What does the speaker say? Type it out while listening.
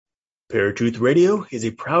Paratruth Radio is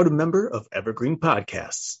a proud member of Evergreen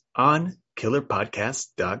Podcasts on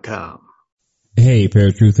KillerPodcast.com. Hey,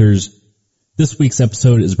 Paratruthers. This week's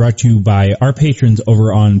episode is brought to you by our patrons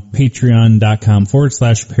over on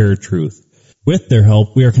Patreon.com/Paratruth. With their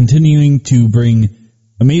help, we are continuing to bring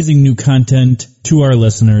amazing new content to our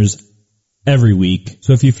listeners every week.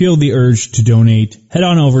 So if you feel the urge to donate, head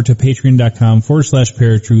on over to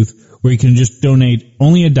Patreon.com/Paratruth, where you can just donate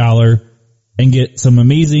only $1 and get some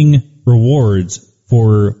amazing rewards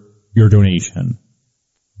for your donation.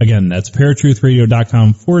 Again, that's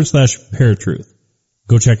paratruthradio.com/Paratruth.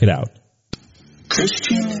 Go check it out.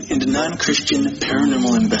 Christian and non-Christian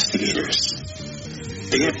paranormal investigators.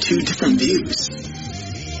 They have two different views,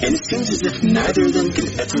 and it seems as if neither of them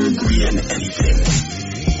can ever agree on anything.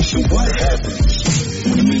 So what happens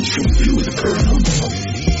when a mainstream view of the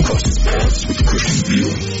paranormal crosses paths with the Christian view?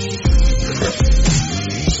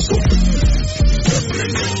 Something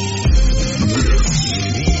epic.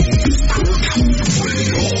 This is Paratruth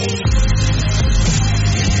Radio.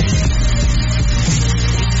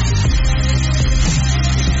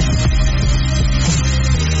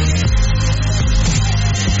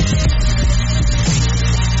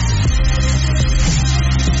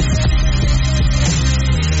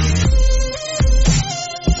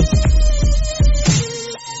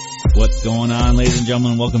 What's going on, ladies and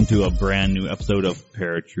gentlemen? Welcome to a brand new episode of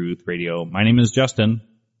Paratruth Radio. My name is Justin.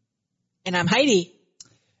 And I'm Heidi.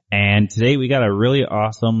 And today we got a really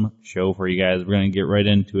awesome show for you guys. We're going to get right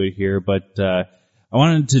into it here, but I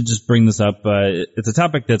wanted to just bring this up. It's a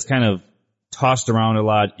topic that's kind of tossed around a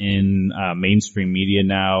lot in mainstream media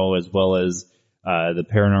now, as well as the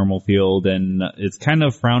paranormal field, and it's kind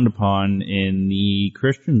of frowned upon in the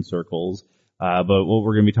Christian circles. But what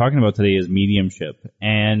we're going to be talking about today is mediumship.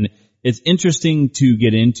 And it's interesting to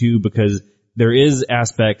get into because there is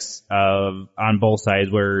aspects of on both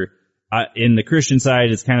sides where in the Christian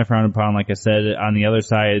side, it's kind of frowned upon. Like I said, on the other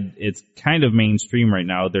side, it's kind of mainstream right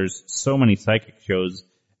now. There's so many psychic shows.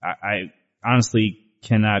 I honestly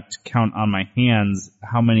cannot count on my hands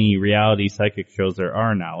how many reality psychic shows there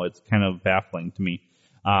are now. It's kind of baffling to me.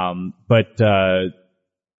 But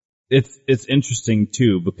it's interesting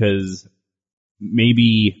too, because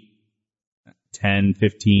maybe 10,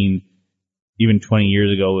 15, even 20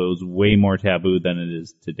 years ago, it was way more taboo than it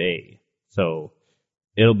is today. So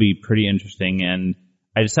it'll be pretty interesting. And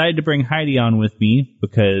I decided to bring Heidi on with me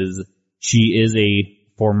because she is a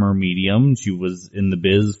former medium. She was in the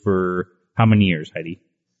biz for how many years, Heidi?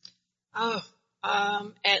 At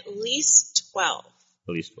least 12.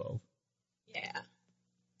 At least 12. Yeah.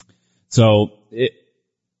 So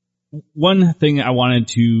one thing I wanted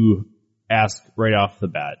to ask right off the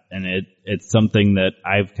bat, and it's something that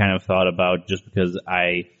I've kind of thought about just because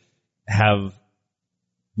I have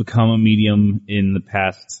become a medium in the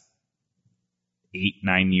past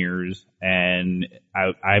 8-9 years, and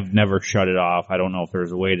I've never shut it off. I don't know if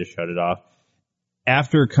there's a way to shut it off.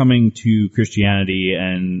 After coming to Christianity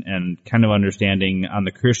and kind of understanding on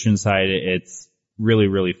the Christian side, it's really,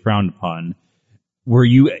 really frowned upon. Were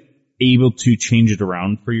you able to change it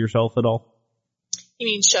around for yourself at all? You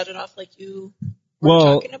mean shut it off like you were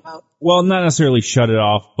talking about? Well, not necessarily shut it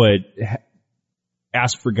off, but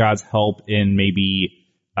ask for God's help in maybe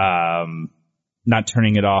not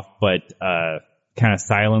turning it off, but kind of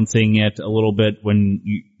silencing it a little bit when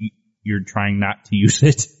you're trying not to use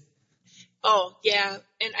it. Oh, yeah.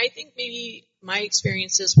 And I think maybe my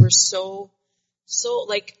experiences were so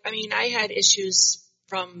like, I mean, I had issues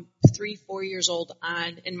from 3-4 years old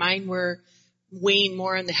on, and mine were weighing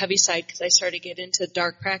more on the heavy side because I started to get into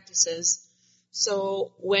dark practices.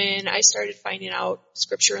 So when I started finding out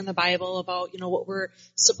scripture in the Bible about, what we're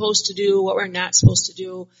supposed to do, what we're not supposed to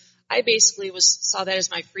do, I basically saw that as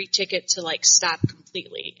my free ticket to like stop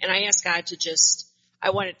completely. And I asked God to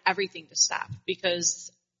I wanted everything to stop because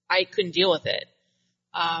I couldn't deal with it.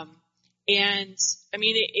 And I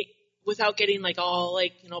mean, it without getting like all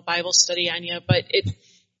like, Bible study on you, but it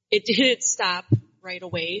didn't stop right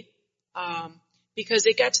away. Because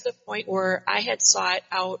it got to the point where I had sought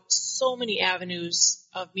out so many avenues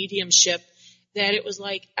of mediumship that it was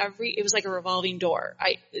like a revolving door.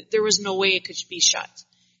 There was no way it could be shut.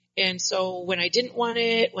 And so when I didn't want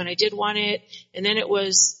it, when I did want it, and then it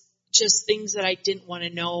was just things that I didn't want to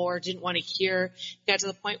know or didn't want to hear, it got to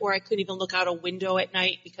the point where I couldn't even look out a window at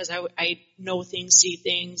night because I know things, see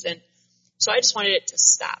things. And so I just wanted it to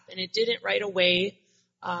stop, and it didn't right away.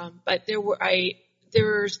 But there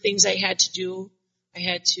were things I had to do. I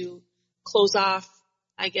had to close off,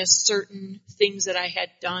 I guess, certain things that I had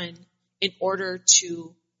done in order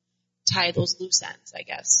to tie those loose ends, I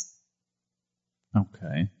guess.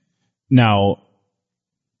 Okay. Now,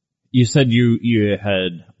 you said you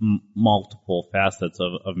had multiple facets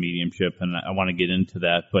of mediumship, and I want to get into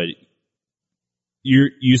that, but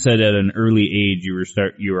you said at an early age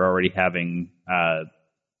you were already having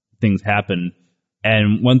things happen,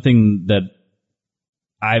 and one thing that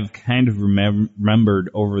I've kind of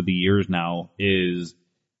remembered over the years now is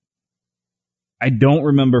I don't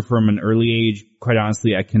remember from an early age. Quite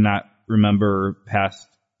honestly, I cannot remember past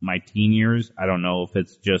my teen years. I don't know if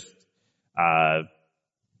it's just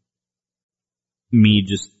me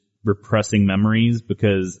just repressing memories,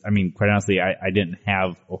 because, I mean, quite honestly, I didn't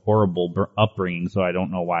have a horrible upbringing, so I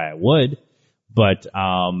don't know why I would. But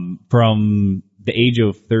from the age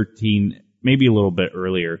of 13, maybe a little bit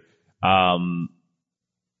earlier,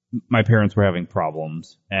 my parents were having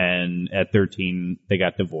problems, and at 13, they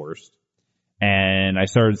got divorced. And I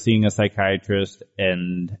started seeing a psychiatrist,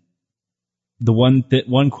 and the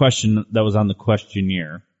one question that was on the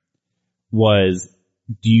questionnaire was,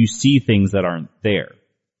 do you see things that aren't there?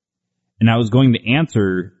 And I was going to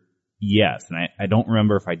answer yes, and I don't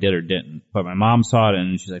remember if I did or didn't, but my mom saw it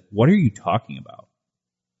and she's like, what are you talking about?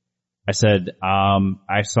 I said,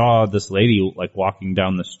 I saw this lady like walking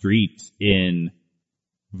down the street in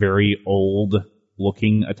very old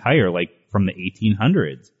looking attire, like from the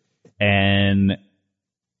 1800s. And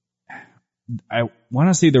I want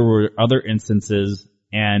to say there were other instances,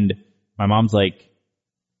 and my mom's like,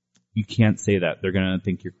 you can't say that. They're going to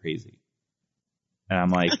think you're crazy. And I'm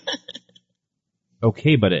like,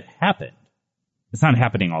 okay, but it happened. It's not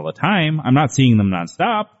happening all the time. I'm not seeing them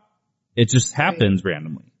nonstop. It just happens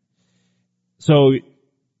randomly. So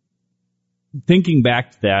thinking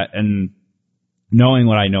back to that and knowing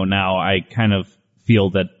what I know now, I kind of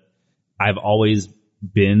feel that I've always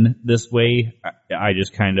been this way. I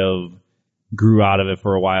just kind of grew out of it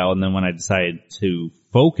for a while, and then when I decided to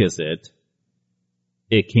focus it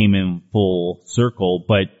came in full circle.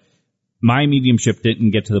 But my mediumship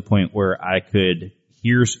didn't get to the point where I could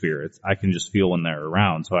hear spirits. I can just feel when they're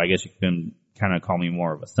around. So I guess you can kind of call me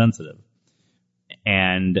more of a sensitive.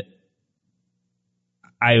 And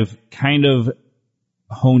I've kind of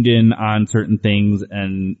honed in on certain things,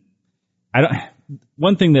 and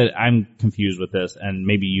one thing that I'm confused with this, and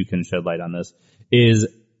maybe you can shed light on this, is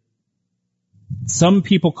some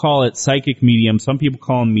people call it psychic medium, some people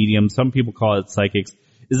call them medium, some people call it psychics.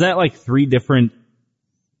 Is that like three different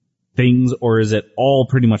things, or is it all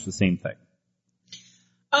pretty much the same thing?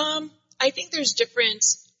 I think there's different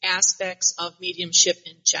aspects of mediumship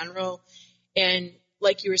in general. And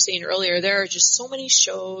like you were saying earlier, there are just so many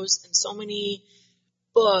shows and so many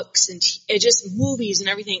books and just movies and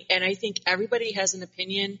everything. And I think everybody has an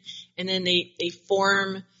opinion, and then they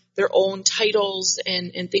form their own titles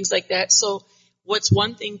and things like that. So what's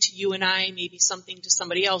one thing to you and I may be something to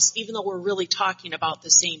somebody else, even though we're really talking about the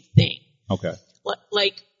same thing. Okay.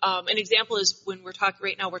 Like, an example is when we're talking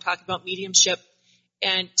right now, we're talking about mediumship.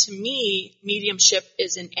 And to me, mediumship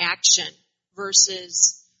is an action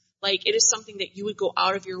versus like it is something that you would go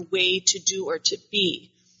out of your way to do or to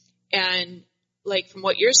be. And like from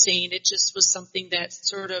what you're saying, it just was something that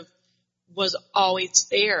sort of was always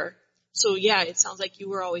there. So yeah, it sounds like you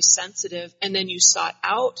were always sensitive, and then you sought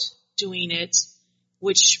out doing it,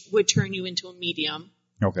 which would turn you into a medium.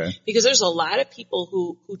 Okay. Because there's a lot of people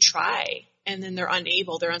who try and then they're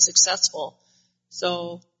unable, they're unsuccessful.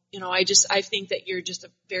 So, you know, I think that you're just a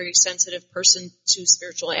very sensitive person to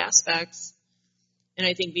spiritual aspects. And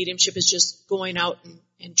I think mediumship is just going out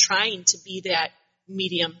and trying to be that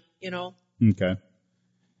medium, you know? Okay.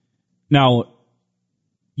 Now,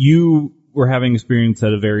 you were having experience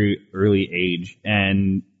at a very early age,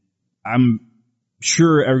 and I'm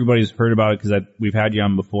sure everybody's heard about it because we've had you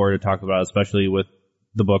on before to talk about it, especially with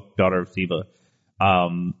the book Daughter of Siva.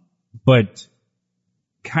 But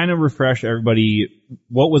kind of refresh everybody,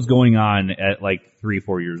 what was going on at like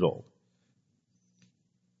 3-4 years old?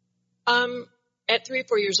 At 3 or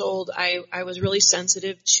 4 years old, I was really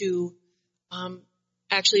sensitive to,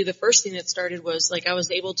 actually the first thing that started was like I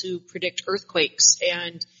was able to predict earthquakes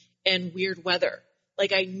and weird weather.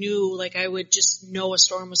 Like I knew, like I would just know a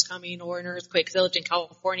storm was coming or an earthquake because I lived in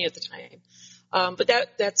California at the time. But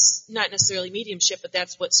that's not necessarily mediumship, but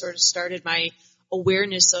that's what sort of started my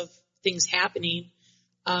awareness of things happening.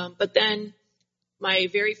 But then my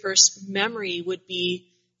very first memory would be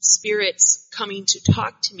spirits coming to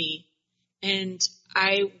talk to me. And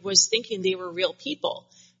I was thinking they were real people,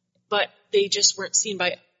 but they just weren't seen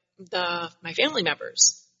by my family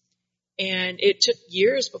members. And it took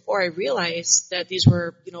years before I realized that these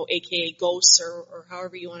were, you know, AKA ghosts or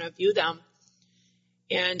however you want to view them.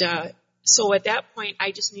 And so at that point,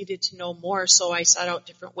 I just needed to know more. So I sought out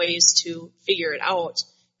different ways to figure it out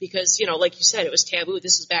because, like you said, it was taboo.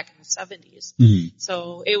 This was back in the 70s. Mm-hmm.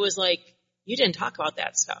 So it was like, you didn't talk about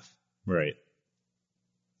that stuff. Right.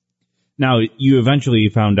 Now, you eventually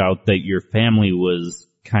found out that your family was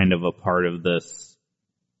kind of a part of this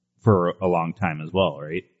for a long time as well,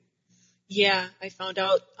 right? Yeah, I found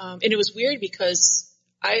out, and it was weird because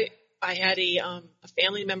I had a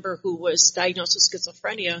family member who was diagnosed with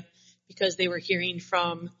schizophrenia because they were hearing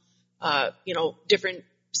from, different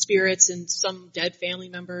spirits and some dead family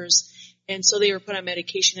members. And so they were put on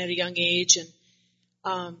medication at a young age. And,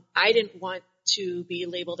 I didn't want to be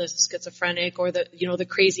labeled as a schizophrenic or the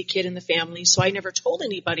crazy kid in the family. So I never told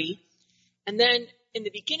anybody. And then in the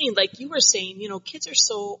beginning, like you were saying, kids are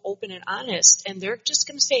so open and honest, and they're just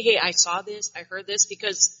going to say, hey, I saw this, I heard this,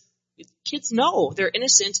 because kids know. They're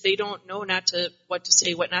innocent. They don't know what to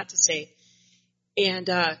say, what not to say. And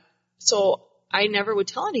so I never would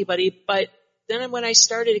tell anybody. But then when I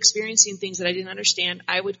started experiencing things that I didn't understand,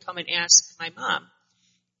 I would come and ask my mom.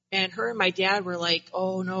 And her and my dad were like,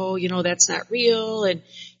 oh, no, that's not real. And,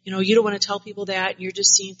 you don't want to tell people that. You're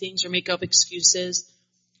just seeing things or make up excuses.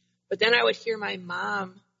 But then I would hear my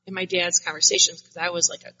mom and my dad's conversations, because I was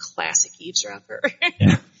like a classic eavesdropper.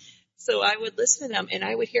 Yeah. So I would listen to them, and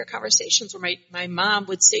I would hear conversations where my mom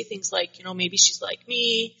would say things like, maybe she's like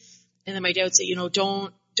me. And then my dad would say,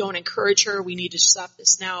 don't encourage her. We need to stop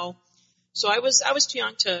this now. So I was too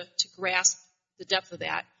young to grasp the depth of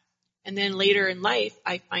that. And then later in life,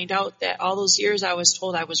 I find out that all those years I was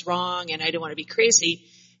told I was wrong and I didn't want to be crazy,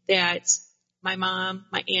 that my mom,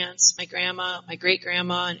 my aunts, my grandma, my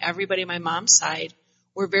great-grandma, and everybody on my mom's side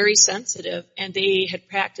were very sensitive, and they had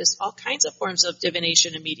practiced all kinds of forms of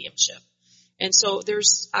divination and mediumship. And so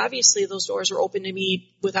obviously those doors were open to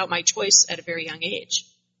me without my choice at a very young age.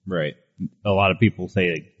 Right. A lot of people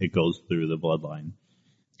say it goes through the bloodline.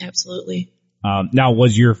 Absolutely. Now,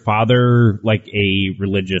 was your father like a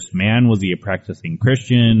religious man? Was he a practicing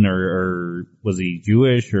Christian, or was he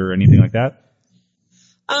Jewish or anything like that?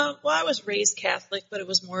 Well, I was raised Catholic, but it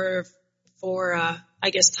was more for, I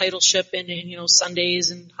guess, titleship and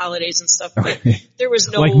Sundays and holidays and stuff. But there was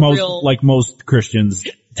no like most Christians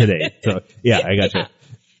today. So yeah, I gotcha. Yeah.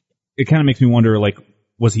 It kind of makes me wonder, like,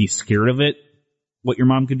 was he scared of it? What your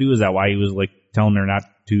mom could do? Is that why he was like telling her not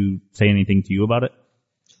to say anything to you about it?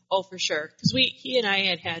 Oh, for sure. Because he and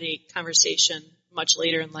I had a conversation much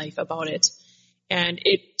later in life about it. And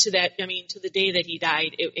to the day that he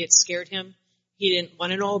died, it scared him. He didn't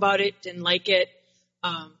want to know about it, didn't like it.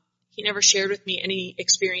 He never shared with me any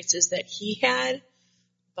experiences that he had.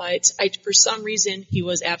 But for some reason, he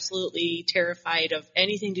was absolutely terrified of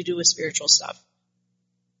anything to do with spiritual stuff.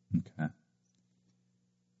 Okay.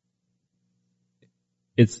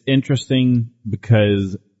 It's interesting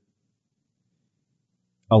because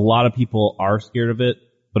a lot of people are scared of it,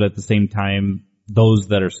 but at the same time, those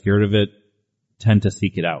that are scared of it tend to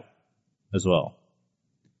seek it out as well.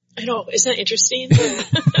 I know. Isn't that interesting?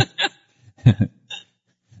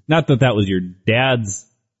 Not that was your dad's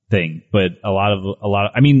thing, but a lot of,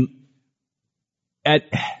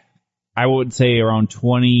 I would say around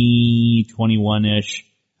 20, 21-ish,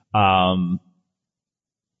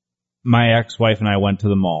 my ex-wife and I went to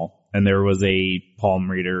the mall, and there was a palm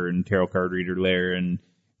reader and tarot card reader there, and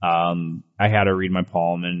I had her read my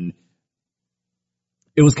palm, and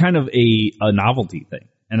it was kind of a novelty thing.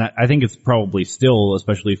 And I think it's probably still,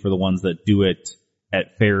 especially for the ones that do it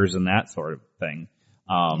at fairs and that sort of thing.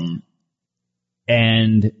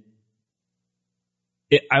 And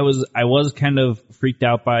I was kind of freaked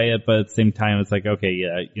out by it, but at the same time, it's like, okay,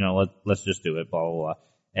 yeah, let's just do it, blah, blah, blah.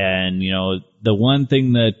 And, the one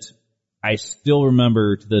thing that I still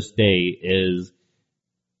remember to this day is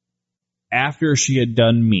after she had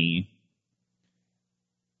done me,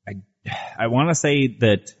 I want to say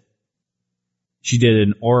that she did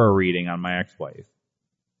an aura reading on my ex-wife.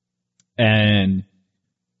 And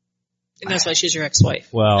that's why she's your ex-wife.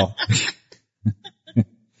 Well,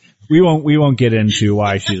 we won't get into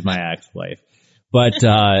why she's my ex-wife. But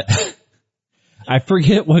I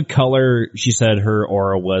forget what color she said her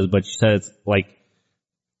aura was, but she said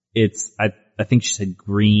I think she said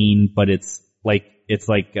green, but it's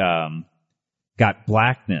got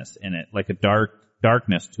blackness in it, like a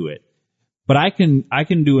darkness to it. But I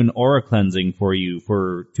can do an aura cleansing for you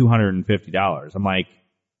for $250. I'm like,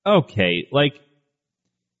 okay, like,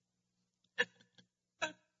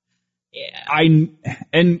 yeah.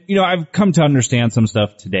 I've come to understand some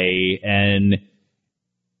stuff today, and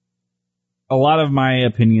a lot of my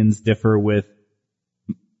opinions differ with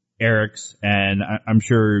Eric's, and I'm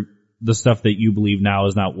sure the stuff that you believe now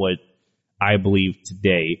is not what I believe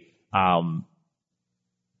today.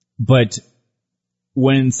 But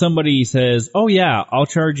when somebody says, oh yeah, I'll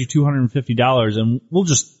charge you $250 and we'll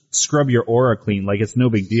just scrub your aura clean like it's no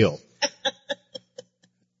big deal.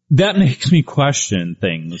 That makes me question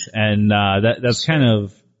things. And, that's kind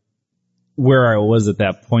of where I was at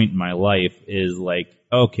that point in my life, is like,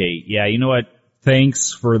 okay, yeah, you know what?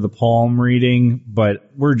 Thanks for the palm reading,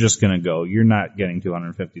 but we're just going to go. You're not getting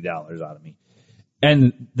 $250 out of me.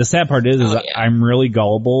 And the sad part is I'm really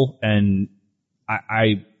gullible, and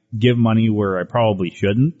I give money where I probably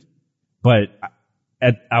shouldn't, but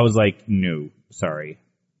I was like, no, sorry.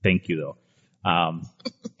 Thank you though.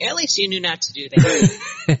 At least you knew not to do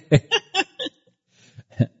that.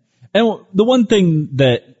 And the one thing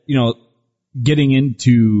that, you know, getting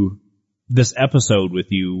into this episode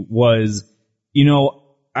with you was, you know,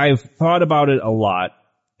 I've thought about it a lot,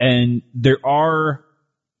 and there are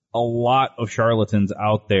a lot of charlatans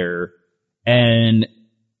out there, and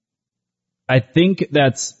I think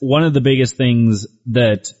that's one of the biggest things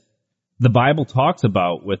that the Bible talks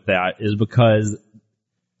about with that, is because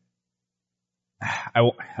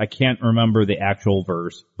I can't remember the actual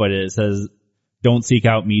verse, but it says, don't seek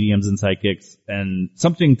out mediums and psychics, and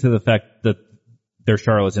something to the effect that they're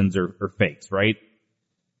charlatans or fakes, right?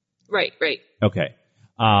 Right. Okay.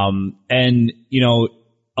 And, you know,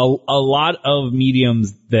 a lot of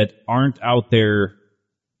mediums that aren't out there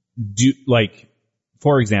do, like,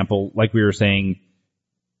 for example, like we were saying,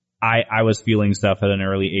 I was feeling stuff at an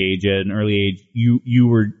early age. At an early age, you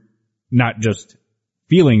were not just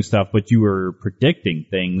feeling stuff, but you were predicting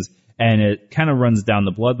things, and it kind of runs down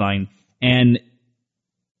the bloodline. And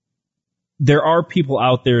there are people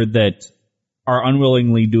out there that are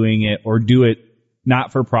unwillingly doing it, or do it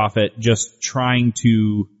not for profit, just trying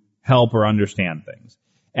to help or understand things.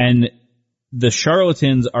 And the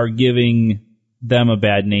charlatans are giving them a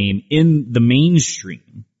bad name in the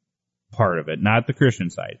mainstream part of it, not the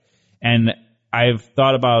Christian side. And I've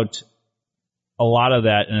thought about a lot of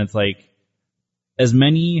that, and it's like, as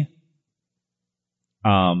many,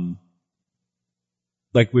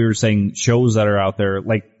 like we were saying, shows that are out there,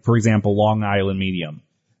 like, for example, Long Island Medium.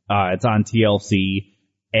 It's on TLC,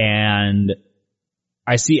 and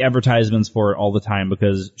I see advertisements for it all the time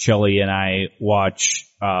because Shelly and I watch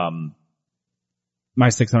My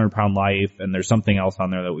 600 Pound Life, and there's something else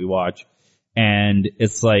on there that we watch, and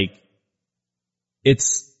it's like,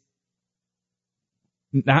 it's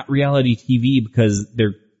not reality TV because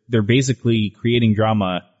they're basically creating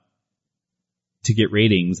drama to get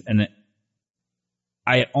ratings, and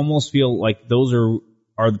I almost feel like those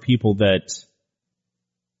are the people that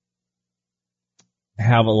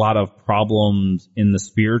have a lot of problems in the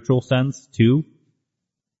spiritual sense too.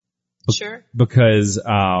 Sure. Because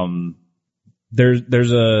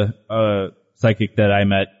there's a psychic that I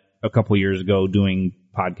met a couple years ago doing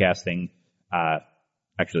podcasting.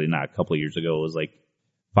 Actually not a couple years ago, it was like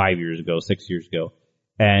 5 years ago, 6 years ago.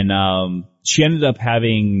 And she ended up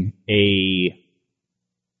having a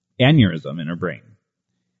aneurysm in her brain.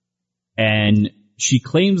 And she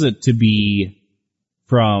claims it to be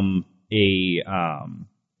from a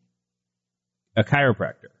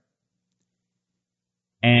chiropractor.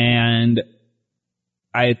 And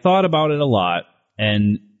I thought about it a lot,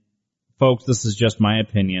 and folks, this is just my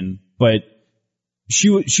opinion, but she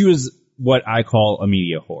was what I call a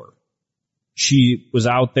media whore. She was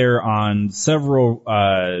out there on several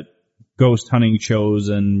ghost hunting shows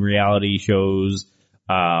and reality shows,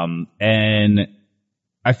 and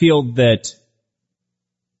I feel that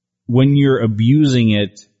when you're abusing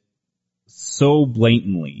it so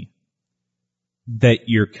blatantly that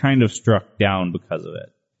you're kind of struck down because of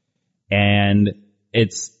it. And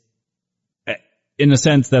it's, in a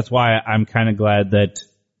sense, that's why I'm kind of glad that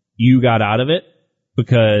you got out of it,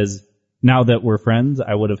 because now that we're friends,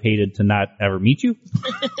 I would have hated to not ever meet you.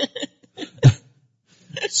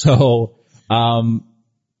 So,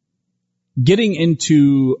 getting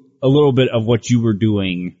into a little bit of what you were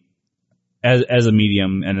doing as a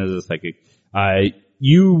medium and as a psychic,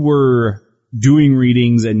 you were doing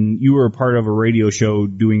readings, and you were a part of a radio show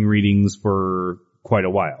doing readings for quite a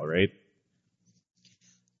while, right?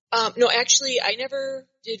 No, actually, I never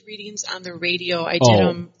did readings on the radio. I did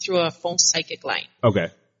them through a phone psychic line. Okay.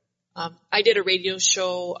 I did a radio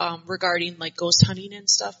show regarding like ghost hunting and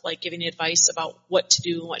stuff, like giving advice about what to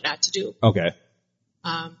do and what not to do. Okay.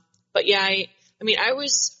 But yeah,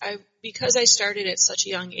 because I started at such a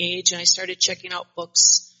young age, and I started checking out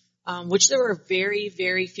books, which there were very,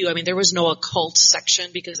 very few. I mean, there was no occult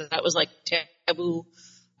section because that was like taboo.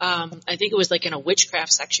 I think it was like in a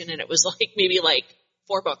witchcraft section, and it was like maybe like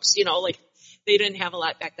 4 books, you know, like they didn't have a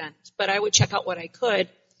lot back then. But I would check out what I could.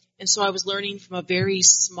 And so I was learning from a very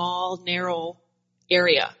small, narrow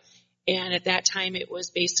area. And at that time it was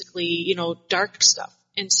basically, dark stuff.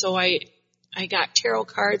 And so I got tarot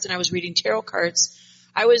cards and I was reading tarot cards.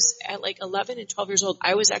 I was at like 11 and 12 years old.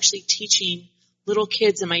 I was actually teaching little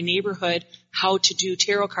kids in my neighborhood how to do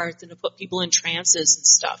tarot cards and to put people in trances and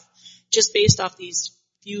stuff, just based off these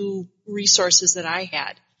few resources that I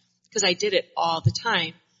had, because I did it all the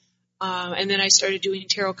time. And then I started doing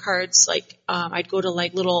tarot cards, like I'd go to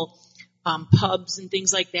like little pubs and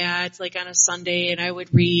things like that, like on a Sunday, and I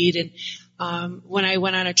would read. And when I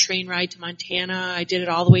went on a train ride to Montana, I did it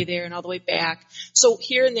all the way there and all the way back. So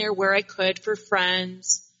here and there where I could for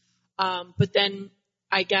friends. But then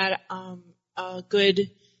I got a good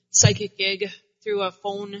psychic gig through a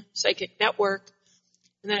phone psychic network.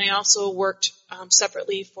 And then I also worked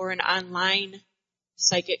separately for an online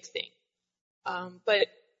psychic thing. But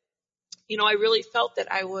I really felt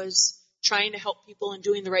that I was trying to help people and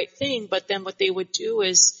doing the right thing. But then what they would do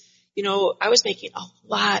is, I was making a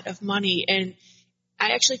lot of money, and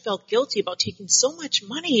I actually felt guilty about taking so much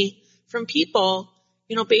money from people,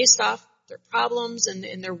 based off their problems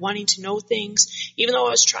and their wanting to know things, even though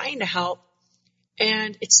I was trying to help.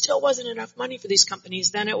 And it still wasn't enough money for these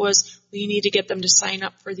companies. Then it was, you need to get them to sign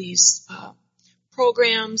up for these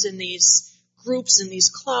programs and these groups and these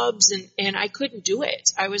clubs, and I couldn't do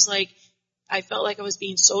it. I felt like I was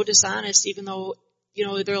being so dishonest, even though,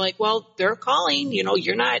 they're like, well, they're calling,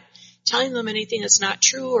 you're not telling them anything that's not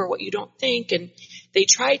true or what you don't think. And they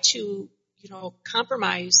try to,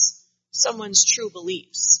 compromise someone's true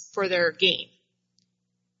beliefs for their gain.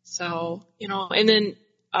 So, and then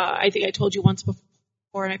I think I told you once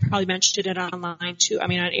before, and I probably mentioned it online too,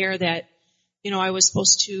 on air, that, I was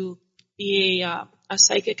supposed to be a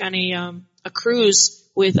psychic on a cruise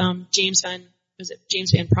with James Van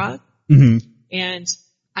Praagh? Mm-hmm. And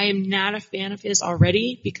I am not a fan of his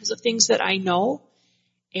already because of things that I know.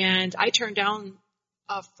 And I turned down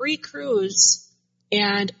a free cruise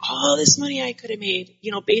and all this money I could have made,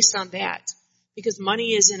 based on that, because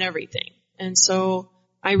money isn't everything. And so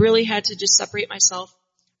I really had to just separate myself.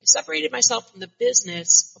 I separated myself from the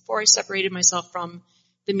business before I separated myself from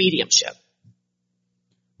the mediumship.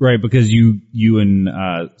 Right, because you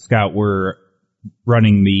and Scott were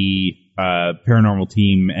running the paranormal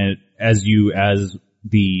team, and as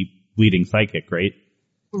the leading psychic, right?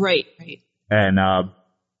 Right. And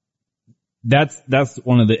that's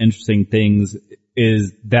one of the interesting things,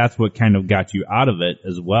 is that's what kind of got you out of it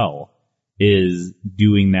as well, is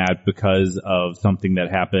doing that because of something that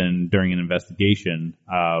happened during an investigation,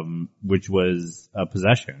 which was a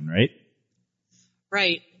possession, right?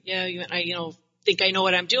 Right. Yeah. I think I know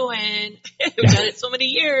what I'm doing. I've done it so many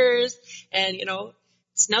years, and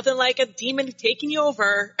it's nothing like a demon taking you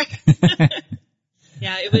over.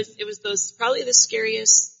 Yeah, it was probably the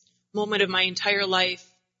scariest moment of my entire life,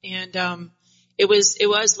 and it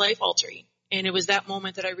was life altering. And it was that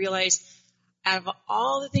moment that I realized, out of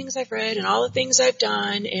all the things I've read and all the things I've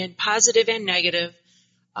done, and positive and negative,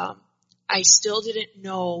 I still didn't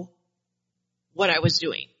know what I was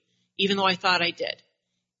doing, even though I thought I did.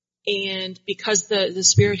 And because the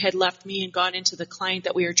spirit had left me and gone into the client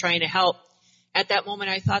that we were trying to help, at that moment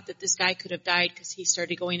I thought that this guy could have died because he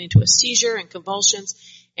started going into a seizure and convulsions.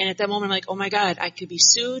 And at that moment I'm like, oh my God, I could be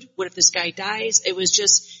sued. What if this guy dies?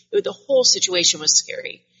 The whole situation was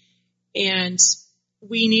scary. And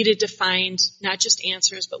we needed to find not just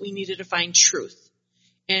answers, but we needed to find truth.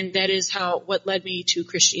 And that is what led me to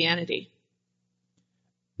Christianity.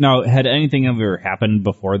 Now, had anything ever happened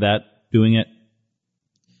before that, doing it?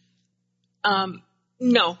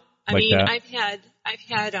 No. I've had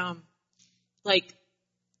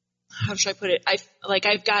how should I put it?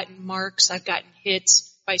 I've gotten marks, I've gotten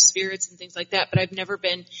hits by spirits and things like that, but I've never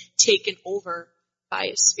been taken over by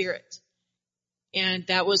a spirit. And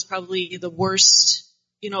that was probably the worst,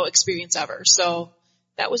 experience ever. So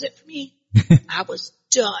that was it for me. I was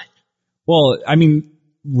done. Well,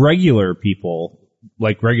 regular people,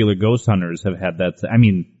 like regular ghost hunters, have had that.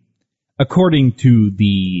 According to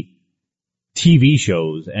the TV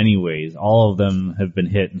shows anyways, all of them have been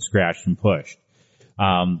hit and scratched and pushed.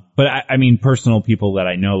 But personal people that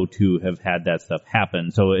I know too have had that stuff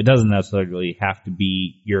happen. So it doesn't necessarily have to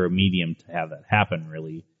be you're a medium to have that happen,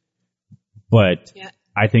 really. But yeah.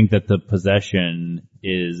 I think that the possession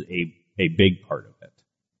is a big part of it.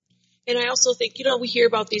 And I also think, we hear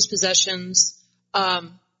about these possessions,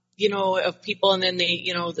 of people, and then they,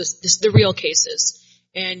 the real cases.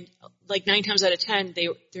 And like 9 times out of 10,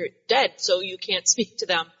 they're dead, so you can't speak to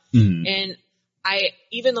them. Mm-hmm. And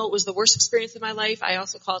even though it was the worst experience of my life, I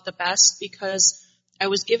also call it the best, because I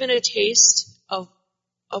was given a taste of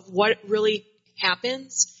what really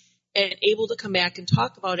happens. and able to come back and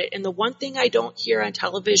talk about it. And the one thing I don't hear on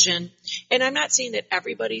television, and I'm not saying that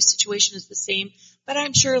everybody's situation is the same, but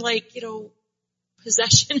I'm sure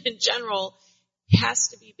possession in general has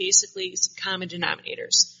to be basically some common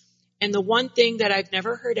denominators. And the one thing that I've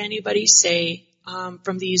never heard anybody say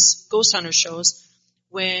from these ghost hunter shows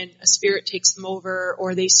when a spirit takes them over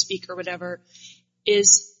or they speak or whatever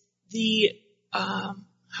is the,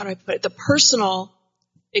 the personal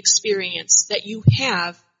experience that you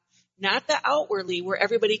have, not the outwardly where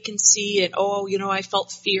everybody can see and, I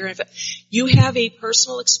felt fear. You have a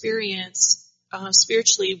personal experience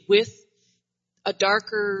spiritually with a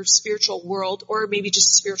darker spiritual world, or maybe just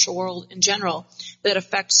a spiritual world in general that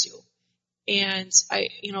affects you. And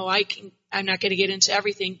I'm not going to get into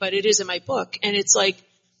everything, but it is in my book. And it's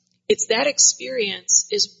that experience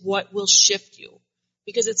is what will shift you,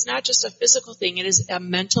 because it's not just a physical thing. It is a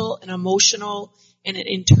mental, an emotional, and an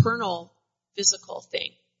internal physical thing.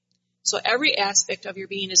 So every aspect of your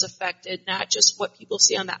being is affected, not just what people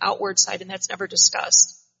see on the outward side, and that's never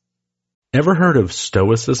discussed. Ever heard of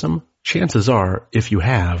Stoicism? Chances are, if you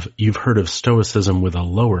have, you've heard of Stoicism with a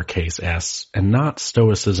lowercase s and not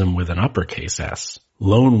Stoicism with an uppercase S.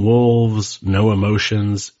 Lone wolves, no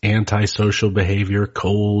emotions, antisocial behavior,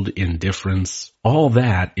 cold indifference. All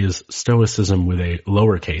that is Stoicism with a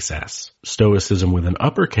lowercase s. Stoicism with an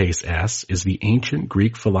uppercase S is the ancient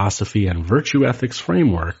Greek philosophy and virtue ethics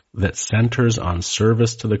framework that centers on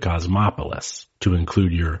service to the cosmopolis, to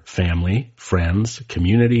include your family, friends,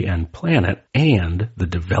 community, and planet, and the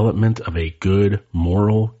development of a good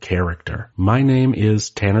moral character. My name is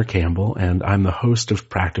Tanner Campbell, and I'm the host of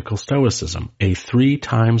Practical Stoicism, a 3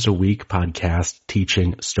 times a week podcast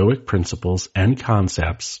teaching Stoic principles and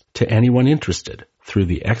concepts to anyone interested through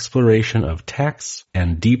the exploration of texts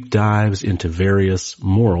and deep dives into various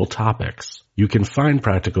moral topics. You can find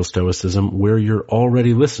Practical Stoicism where you're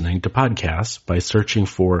already listening to podcasts by searching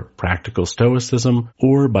for Practical Stoicism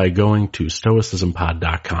or by going to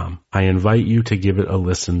stoicismpod.com. I invite you to give it a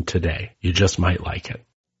listen today. You just might like it.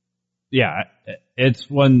 Yeah, it's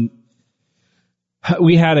one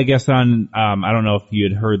we had a guest on. I don't know if you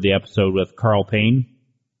had heard the episode with Carl Payne,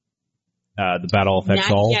 The Battle Affects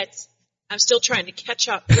Not All. Yet. I'm still trying to catch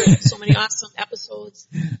up. So many awesome episodes.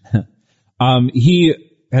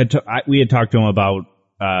 We had talked to him about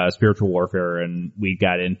spiritual warfare, and we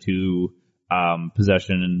got into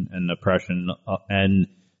possession and oppression. And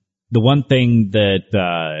the one thing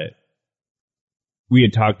that we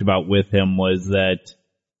had talked about with him was that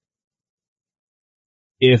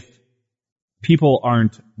if people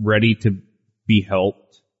aren't ready to be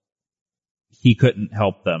helped, he couldn't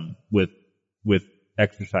help them with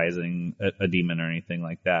exercising a demon or anything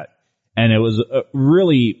like that. And it was a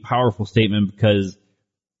really powerful statement because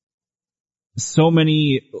so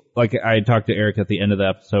many, like I talked to Eric at the end of the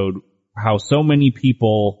episode, how so many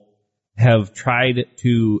people have tried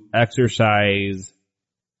to exercise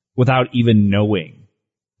without even knowing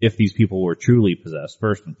if these people were truly possessed,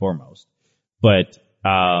 first and foremost. But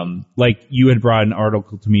like you had brought an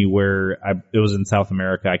article to me where it was in South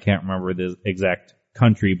America. I can't remember the exact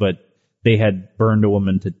country, but they had burned a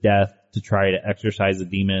woman to death to try to exorcise a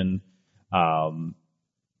demon. The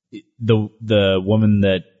woman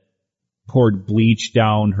that poured bleach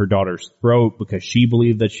down her daughter's throat because she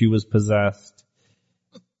believed that she was possessed.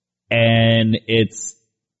 And it's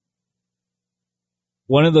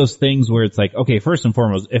one of those things where it's like, okay, first and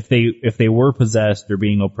foremost, if they were possessed or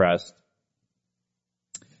being oppressed,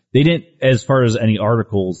 they didn't, as far as any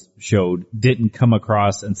articles showed, didn't come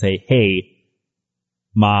across and say, hey,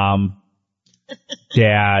 mom,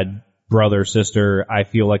 dad, brother, sister, I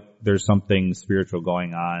feel like there's something spiritual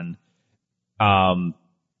going on.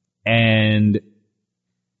 And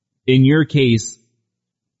in your case,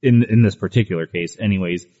 in this particular case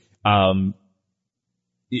anyways, at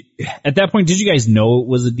that point, did you guys know it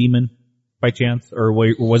was a demon by chance? Or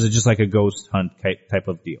was it just like a ghost hunt type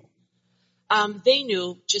of deal? They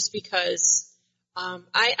knew just because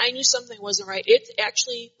I knew something wasn't right. It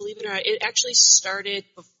actually, believe it or not, it actually started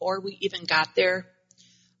before we even got there.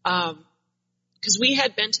 Because we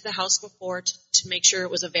had been to the house before to make sure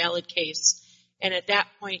it was a valid case. And at that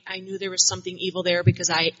point, I knew there was something evil there because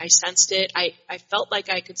I sensed it. I felt like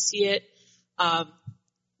I could see it.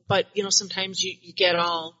 But, sometimes you get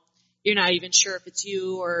you're not even sure if it's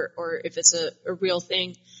you or if it's a real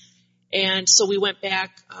thing. And so we went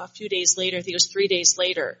back a few days later. I think it was 3 days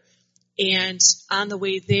later. And on the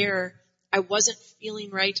way there, I wasn't feeling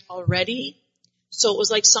right already. So it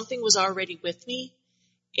was like something was already with me.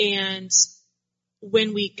 And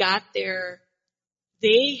when we got there,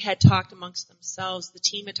 they had talked amongst themselves, the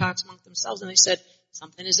team had talked amongst themselves, and they said,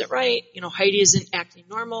 something isn't right. Heidi isn't acting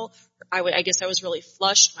normal. I guess I was really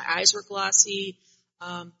flushed. My eyes were glossy.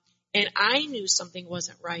 And I knew something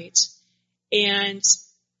wasn't right. And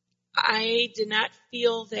I did not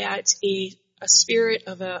feel that a spirit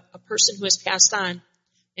of a person who has passed on,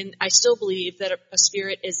 and I still believe that a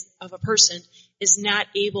spirit of a person is not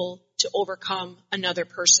able to overcome another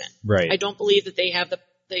person. Right. I don't believe that they have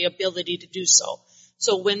the ability to do so.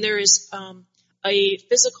 So when there is a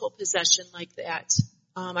physical possession like that,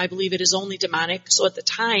 I believe it is only demonic. So at the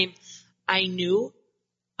time, I knew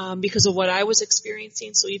because of what I was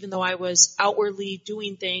experiencing. So even though I was outwardly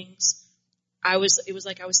doing things, it was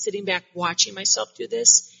like I was sitting back watching myself do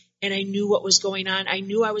this, and I knew what was going on. I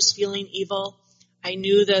knew I was feeling evil. I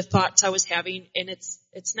knew the thoughts I was having, and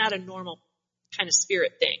it's not a normal kind of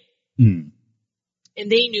spirit thing. Mm.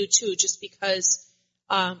 And they knew too, just because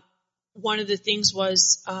one of the things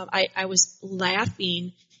was I was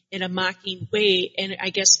laughing in a mocking way, and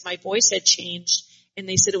I guess my voice had changed, and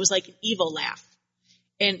they said it was like an evil laugh.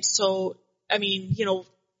 And so,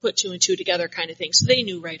 put two and two together kind of thing. So they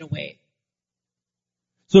knew right away.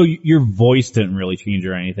 So your voice didn't really change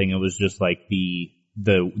or anything. It was just like the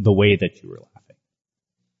way that you were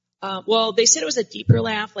laughing. Well, they said it was a deeper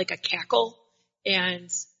laugh, like a cackle. And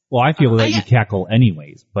well, I feel that you cackle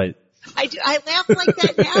anyways, but I do. I laugh like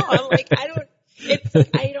that now. I'm like, I don't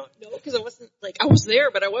know, because I was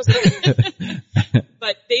there, but I wasn't.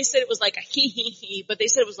 But they said it was like a hee hee hee, but they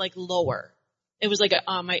said it was like lower. It was like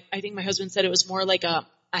I think my husband said it was more like the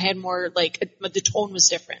tone was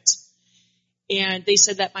different. And they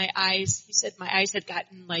said that my eyes had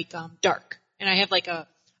gotten like dark, and I have like a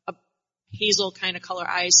hazel kind of color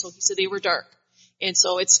eyes, so he said they were dark. And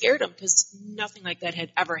so it scared him because nothing like that had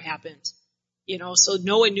ever happened, so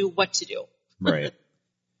no one knew what to do. Right.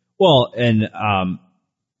 Well, and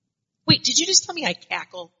wait, did you just tell me I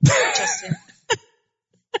cackle, Justin?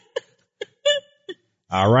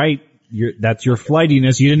 All right. That's your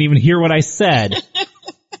flightiness. You didn't even hear what I said.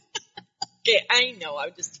 Okay, I know. I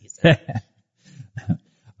was just teasing.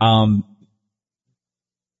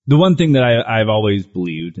 The one thing that I've always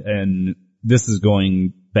believed, and this is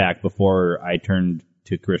going back before I turned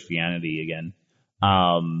to Christianity again,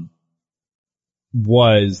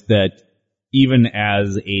 was that even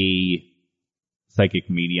as a psychic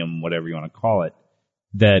medium, whatever you want to call it,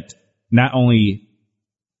 that not only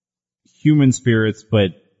human spirits, but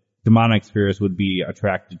demonic spirits would be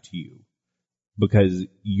attracted to you because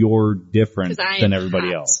you're different than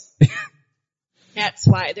everybody else. That's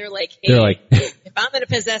why they're like, hey, if I'm going to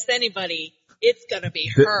possess anybody, it's going to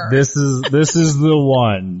be her. This is the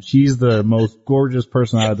one. She's the most gorgeous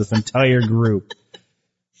person out of this entire group.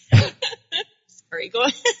 Sorry, go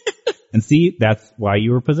ahead. And see, that's why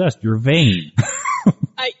you were possessed. You're vain.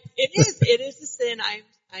 It is a sin.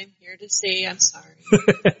 I'm here to say I'm sorry.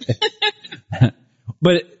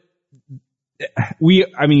 But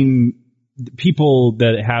people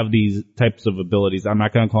that have these types of abilities, I'm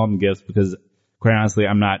not going to call them gifts because quite honestly,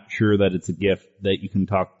 I'm not sure that it's a gift that you can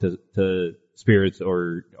talk to spirits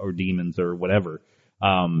or demons or whatever.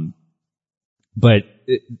 But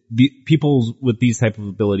the people with these type of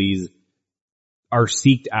abilities are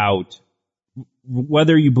seeked out,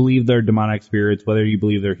 whether you believe they're demonic spirits, whether you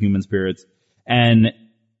believe they're human spirits. And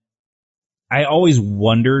I always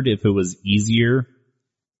wondered if it was easier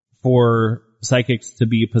for psychics to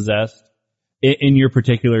be possessed. In your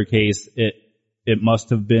particular case, it must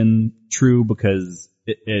have been true because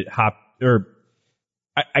it hopped, or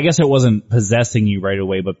I guess it wasn't possessing you right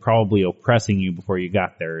away, but probably oppressing you before you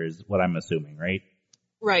got there is what I'm assuming, right?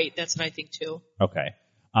 Right, that's what I think too. Okay.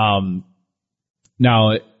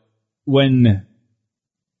 Now, when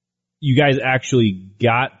you guys actually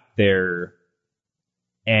got there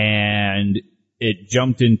and it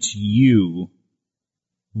jumped into you,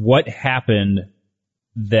 what happened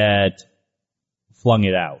that flung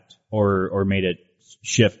it out or made it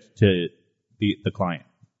shift to the client?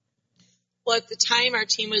 Well, at the time, our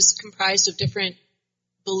team was comprised of different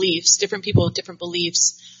beliefs, different people with different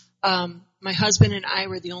beliefs. My husband and I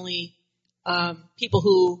were the only people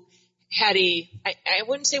who had I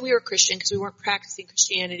wouldn't say we were Christian because we weren't practicing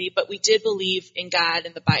Christianity, but we did believe in God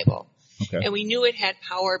and the Bible. Okay. And we knew it had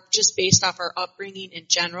power just based off our upbringing in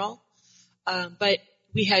general. But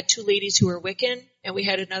we had two ladies who were Wiccan, and we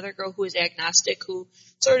had another girl who was agnostic who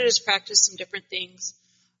sort of just practiced some different things.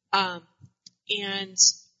 And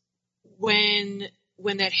when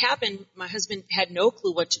that happened, my husband had no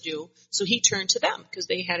clue what to do, so he turned to them because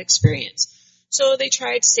they had experience. So they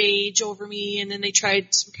tried sage over me, and then they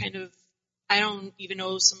tried some kind of, I don't even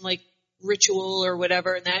know, some like ritual or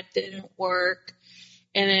whatever, and that didn't work.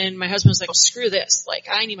 And then my husband was like, oh, screw this. Like,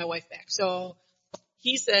 I need my wife back. So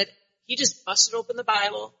he said he just busted open the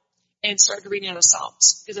Bible and started reading out of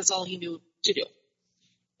Psalms because that's all he knew to do.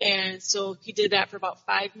 And so he did that for about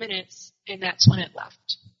 5 minutes, and that's when it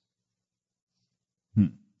left.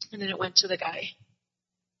 And then it went to the guy.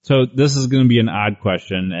 So this is going to be an odd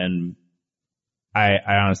question, and I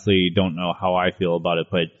honestly don't know how I feel about it,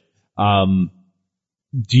 but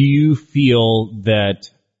do you feel that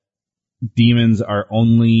demons are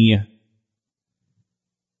only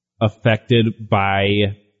affected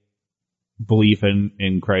by belief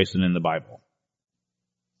in Christ and in the Bible?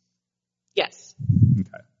 Yes.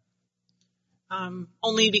 Okay.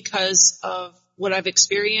 Only because of what I've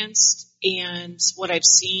experienced and what I've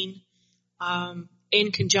seen,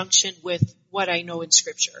 in conjunction with what I know in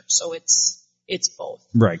Scripture. So it's both.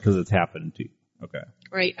 Right, because it's happened to you. Okay.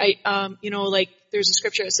 Right. Like there's a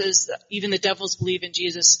scripture that says that even the devils believe in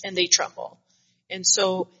Jesus and they tremble. And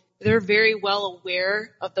so they're very well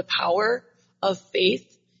aware of the power of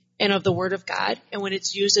faith and of the Word of God. And when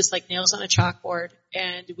it's used, it's like nails on a chalkboard.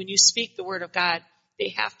 And when you speak the Word of God, they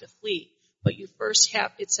have to flee. But you first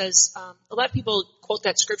have, it says, a lot of people quote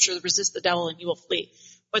that scripture, resist the devil and he will flee.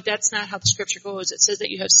 But that's not how the scripture goes. It says that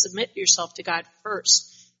you have to submit yourself to God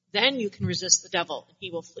first. Then you can resist the devil and he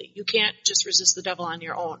will flee. You can't just resist the devil on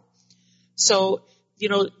your own. So,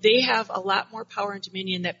 they have a lot more power and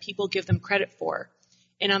dominion that people give them credit for.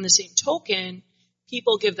 And on the same token,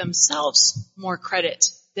 people give themselves more credit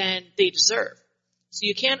than they deserve. So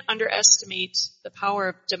you can't underestimate the power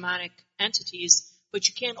of demonic entities, but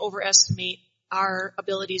you can't overestimate our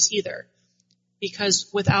abilities either. Because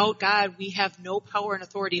without God, we have no power and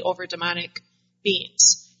authority over demonic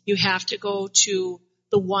beings. You have to go to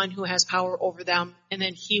the one who has power over them, and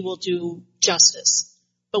then he will do justice.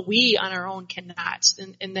 But we on our own cannot.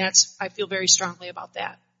 And that's, I feel very strongly about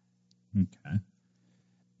that. Okay.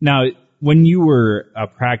 Now, when you were a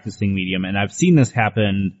practicing medium, and I've seen this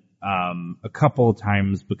happen a couple of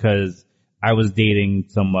times because I was dating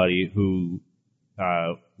somebody who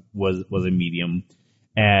was a medium,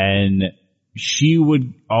 and she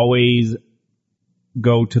would always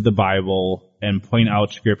go to the Bible and point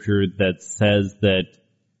out scripture that says that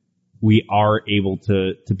we are able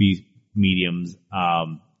to be mediums.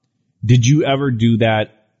 Did you ever do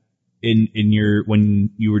that when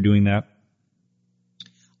you were doing that?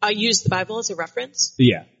 I used the Bible as a reference?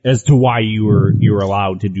 Yeah. As to why you were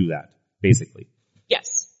allowed to do that, basically.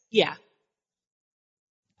 Yes. Yeah.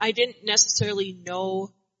 I didn't necessarily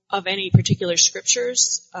know of any particular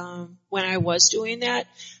scriptures when I was doing that,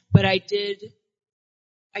 but I did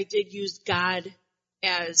use God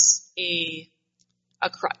as a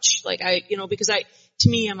crutch. Like because to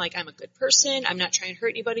me, I'm like, I'm a good person. I'm not trying to hurt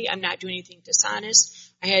anybody. I'm not doing anything dishonest.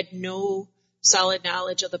 I had no solid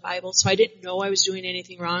knowledge of the Bible, so I didn't know I was doing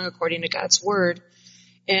anything wrong according to God's word.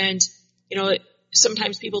 And,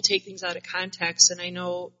 sometimes people take things out of context, and I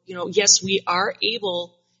know, yes, we are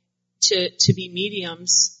able to be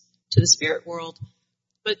mediums to the spirit world,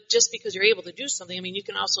 but just because you're able to do something, you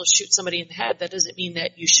can also shoot somebody in the head. That doesn't mean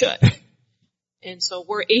that you should. And so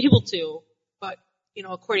we're able to, but,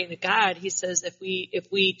 according to God, he says if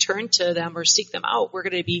we turn to them or seek them out, we're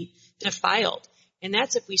going to be defiled. And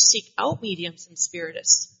that's if we seek out mediums and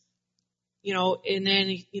spiritists. And then,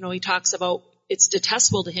 he talks about it's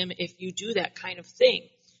detestable to him if you do that kind of thing.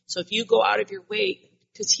 So if you go out of your way,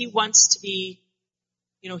 because he wants to be,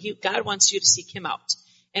 God wants you to seek him out.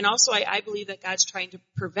 And also I believe that God's trying to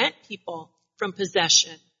prevent people from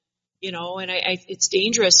possession, and it's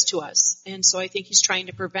dangerous to us. And so I think he's trying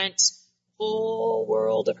to prevent a whole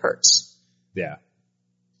world of hurts. Yeah.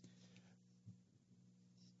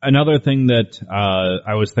 Another thing that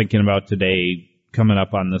I was thinking about today coming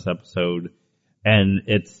up on this episode, and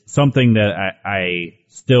it's something that I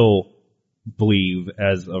still believe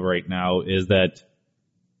as of right now, is that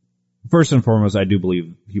first and foremost, I do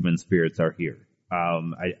believe human spirits are here.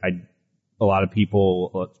 A lot of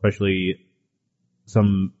people, especially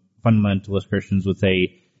some fundamentalist Christians, would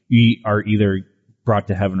say you are either brought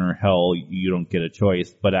to heaven or hell. You don't get a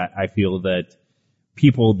choice. But I feel that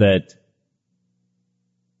people that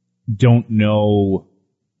don't know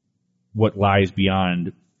what lies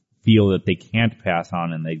beyond feel that they can't pass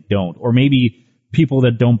on, and they don't. Or maybe people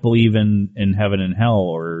that don't believe in heaven and hell,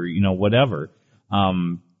 or, whatever.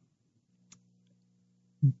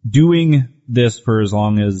 Doing this for as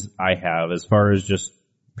long as I have, as far as just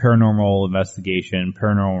paranormal investigation,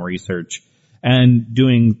 paranormal research, and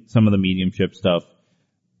doing some of the mediumship stuff,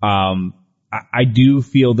 I do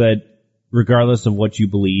feel that regardless of what you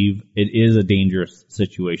believe, it is a dangerous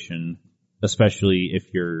situation, especially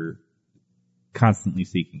if you're constantly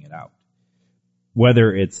seeking it out.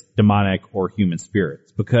 whether it's demonic or human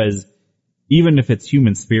spirits. Because even if it's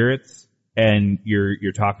human spirits and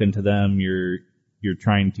you're talking to them, you're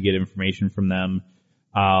trying to get information from them,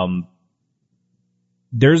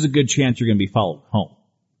 there's a good chance you're going to be followed home.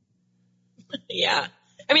 Yeah.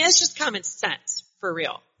 I mean, that's just common sense, for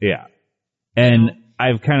real. Yeah. And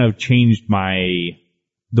I've kind of changed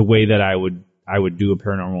the way that I would do a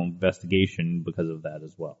paranormal investigation because of that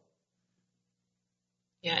as well.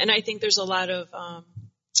 Yeah, and I think there's a lot of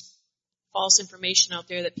false information out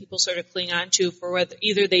there that people sort of cling on to for whether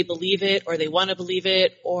either they believe it or they want to believe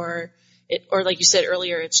it, or like you said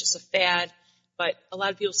earlier, it's just a fad. But a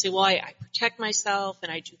lot of people say, well, I protect myself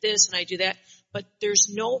and I do this and I do that. But there's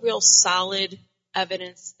no real solid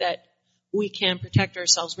evidence that we can protect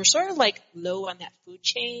ourselves. We're sort of like low on that food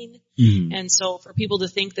chain. Mm-hmm. And so for people to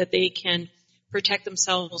think that they can protect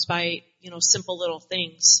themselves by, simple little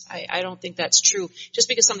things, I don't think that's true. Just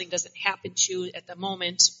because something doesn't happen to you at the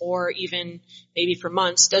moment or even maybe for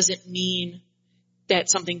months doesn't mean that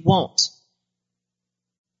something won't.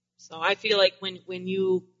 So I feel like when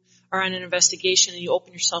you are on an investigation and you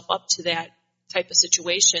open yourself up to that type of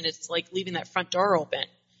situation, it's like leaving that front door open.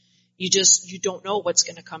 You don't know what's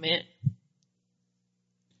going to come in.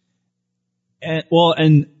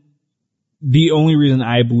 And the only reason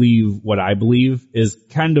I believe what I believe is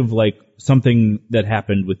kind of like something that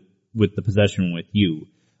happened with the possession with you.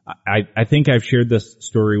 I think I've shared this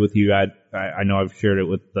story with you. I know I've shared it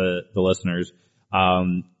with the listeners.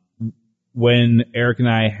 When Eric and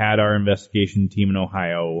I had our investigation team in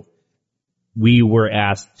Ohio, we were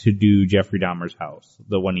asked to do Jeffrey Dahmer's house,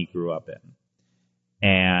 the one he grew up in.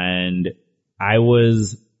 And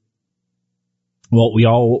we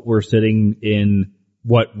all were sitting in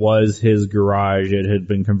what was his garage. It had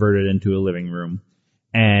been converted into a living room,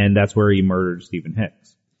 and that's where he murdered Stephen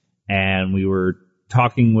Hicks. And we were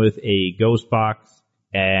talking with a ghost box,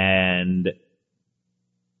 and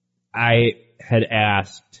I had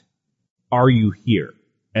asked, "Are you here?"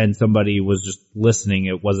 And somebody was just listening.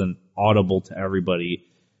 It wasn't audible to everybody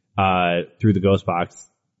through the ghost box,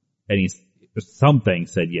 and something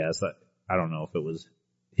said yes. I don't know if it was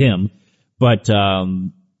him, but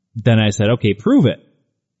then I said, "Okay, prove it."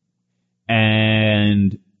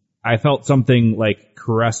 And I felt something like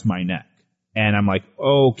caress my neck. And I'm like,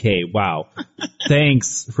 okay, wow.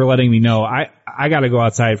 Thanks for letting me know. I gotta go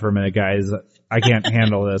outside for a minute, guys. I can't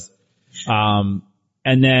handle this. And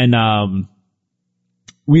then,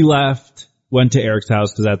 we left, went to Eric's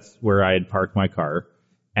house because that's where I had parked my car.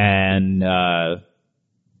 And,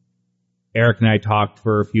 Eric and I talked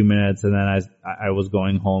for a few minutes, and then I was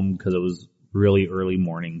going home because it was really early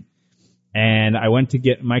morning. And I went to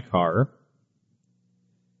get in my car,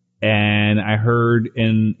 and I heard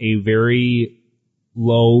in a very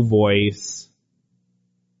low voice,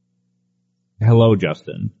 "Hello,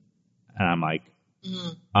 Justin." And I'm like,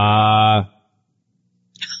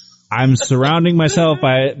 I'm surrounding myself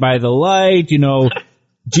by the light,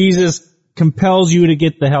 Jesus compels you to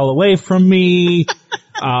get the hell away from me.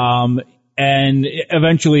 And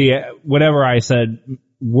eventually whatever I said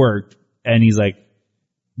worked, and he's like,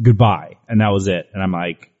 "Goodbye." And that was it. And I'm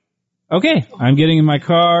like, okay, I'm getting in my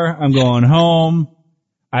car. I'm going home.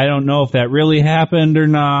 I don't know if that really happened or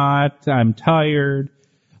not. I'm tired.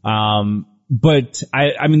 But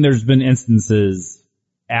I mean, there's been instances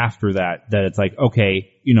after that it's like, okay,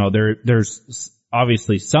 there's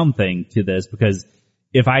obviously something to this, because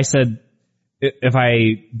if I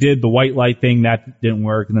did the white light thing, that didn't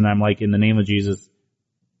work, and then I'm like, in the name of Jesus,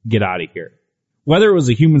 get out of here. Whether it was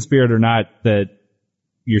a human spirit or not that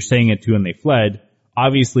you're saying it to and they fled,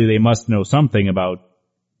 obviously they must know something about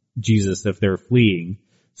Jesus if they're fleeing.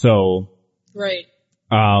 So, right.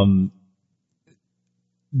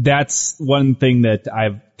 That's one thing that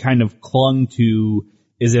I've kind of clung to,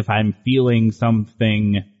 is if I'm feeling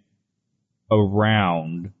something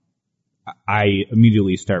around, I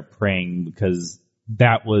immediately start praying, because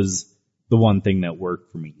that was the one thing that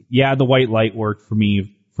worked for me. Yeah, the white light worked for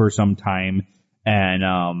me for some time, and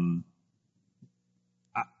on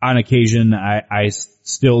occasion I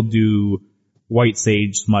still do white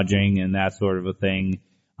sage smudging and that sort of a thing.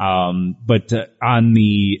 But on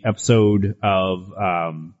the episode of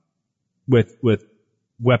with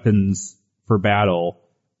weapons for battle,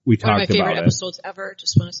 we talked about it. One of my favorite episodes ever,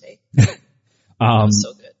 just want to say. That was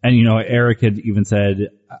so good. And Eric had even said,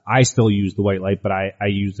 I still use the white light, but I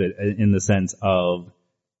use it in the sense of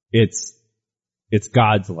it's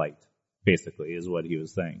God's light, basically, is what he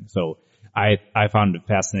was saying. So I found it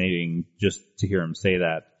fascinating just to hear him say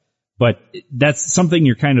that. But that's something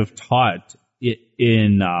you're kind of taught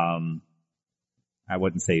in, I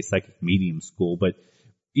wouldn't say psychic medium school, but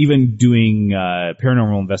even doing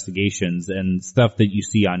paranormal investigations and stuff that you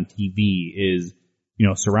see on TV is,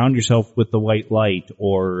 surround yourself with the white light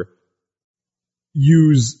or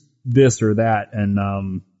use this or that.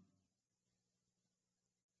 And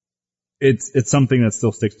it's something that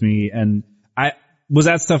still sticks to me. And was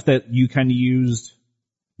that stuff that you kind of used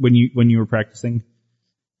when you were practicing?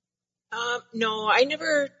 No, I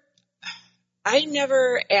never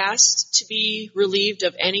asked to be relieved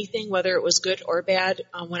of anything, whether it was good or bad,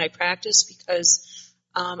 when I practiced, because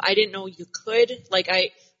I didn't know you could. Like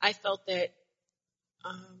I felt that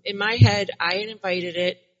in my head I had invited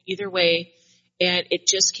it either way, and it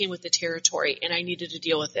just came with the territory, and I needed to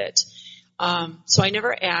deal with it. So I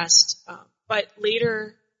never asked. But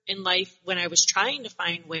later in life, when I was trying to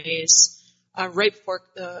find ways, right before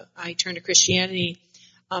I turned to Christianity,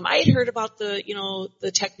 I had heard about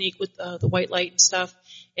the technique with the white light and stuff,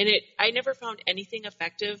 and I never found anything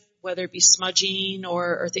effective, whether it be smudging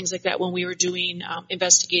or things like that when we were doing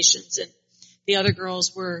investigations and the other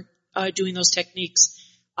girls were doing those techniques.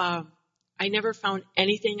 I never found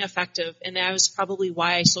anything effective, and that was probably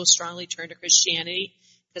why I so strongly turned to Christianity,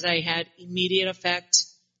 because I had immediate effect,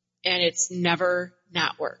 and it's never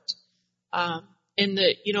not worked. And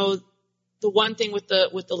the one thing with the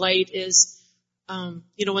light is,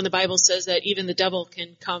 when the Bible says that even the devil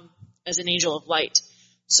can come as an angel of light.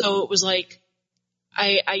 So it was like,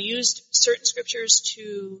 I used certain scriptures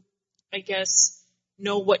to, I guess,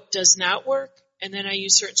 know what does not work. And then I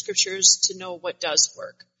used certain scriptures to know what does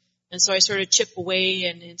work. And so I sort of chip away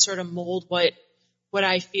and sort of mold what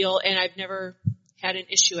I feel. And I've never had an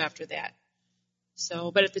issue after that. So,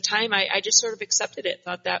 but at the time I just sort of accepted it,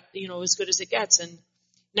 thought that, as good as it gets, and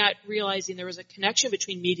not realizing there was a connection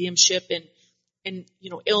between mediumship and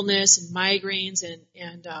illness and migraines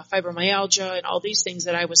and fibromyalgia and all these things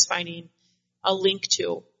that I was finding a link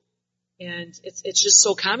to. And it's just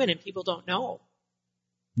so common and people don't know.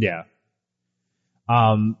 Yeah.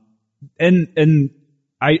 And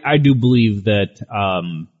I do believe that,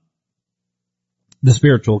 the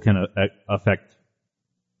spiritual can affect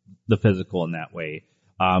the physical in that way.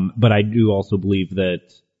 But I do also believe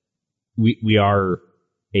that we are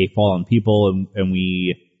a fallen people and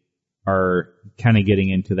we are kind of getting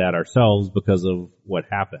into that ourselves because of what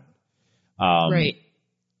happened. Right.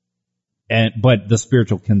 But the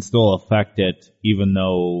spiritual can still affect it, even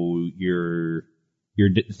though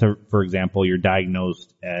so for example, you're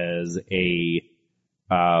diagnosed as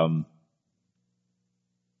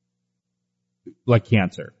like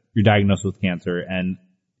cancer. You're diagnosed with cancer, and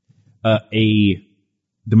a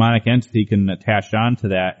demonic entity can attach onto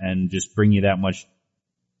that and just bring you that much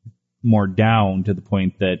more down to the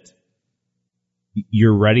point that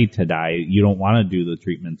you're ready to die. You don't want to do the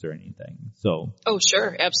treatments or anything. So. Oh,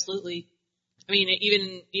 sure. Absolutely. I mean,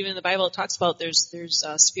 even in the Bible, it talks about there's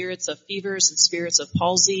spirits of fevers and spirits of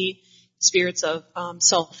palsy, spirits of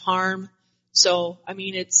self-harm. So, I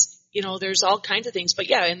mean, it's, there's all kinds of things. But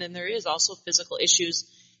yeah, and then there is also physical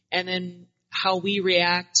issues. And then how we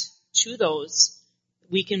react to those,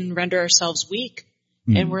 we can render ourselves weak.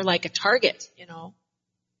 And we're like a target,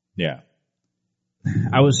 Yeah.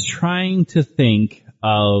 I was trying to think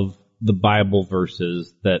of the Bible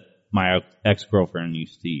verses that my ex-girlfriend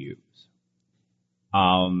used to use.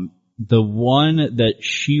 The one that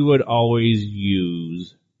she would always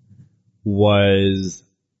use was,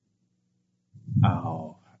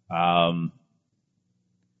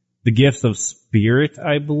 the gifts of spirit,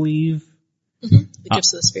 I believe. Mm-hmm. The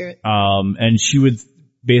gifts of the spirit. And she would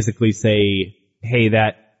basically say, hey,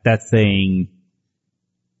 that's saying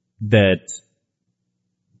that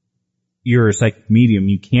you're a psychic medium,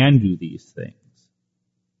 you can do these things.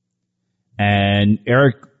 And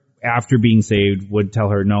Eric, after being saved, would tell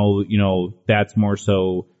her, no, that's more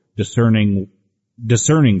so discerning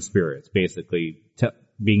spirits, basically,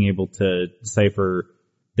 being able to decipher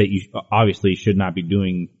that you obviously should not be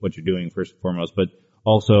doing what you're doing first and foremost, but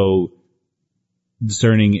also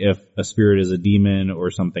discerning if a spirit is a demon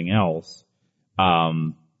or something else.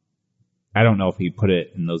 I don't know if he put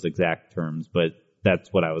it in those exact terms, but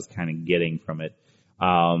that's what I was kind of getting from it.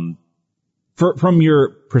 From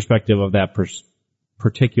your perspective of that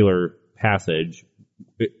particular passage,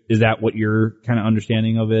 is that what your kind of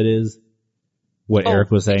understanding of it is? What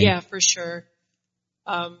Eric was saying? Yeah, for sure.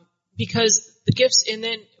 Because the gifts, and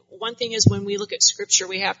then one thing is when we look at scripture,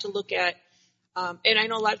 we have to look at, and I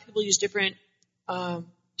know a lot of people use different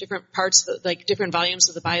parts, like different volumes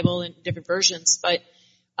of the Bible and different versions, but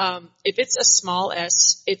if it's a small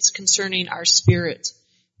s, it's concerning our spirit.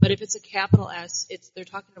 But if it's a capital S, they're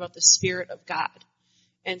talking about the Spirit of God.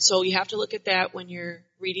 And so you have to look at that when you're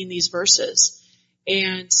reading these verses.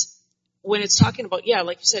 And when it's talking about, yeah,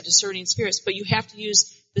 like you said, discerning spirits, but you have to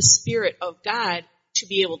use the Spirit of God to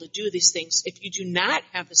be able to do these things. If you do not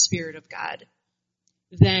have the Spirit of God,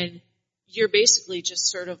 then you're basically just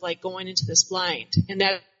sort of like going into this blind. And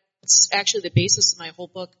that's actually the basis of my whole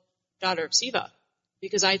book, Daughter of Siva,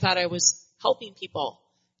 because I thought I was helping people.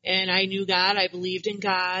 And I knew God, I believed in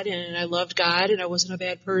God, and I loved God, and I wasn't a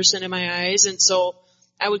bad person in my eyes. And so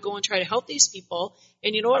I would go and try to help these people.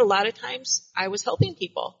 And you know what? A lot of times I was helping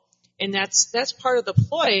people. And that's part of the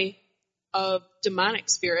ploy of demonic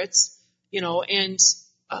spirits, you know, and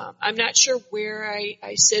I'm not sure where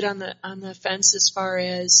I sit on the fence as far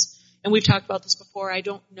as, and we've talked about this before, I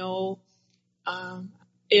don't know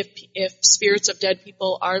if spirits of dead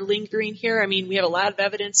people are lingering here. I mean, we have a lot of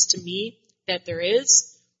evidence to me that there is.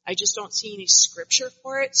 I just don't see any scripture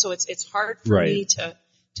for it, so it's hard for me to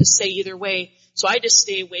say either way. So I just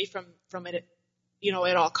stay away from it, you know,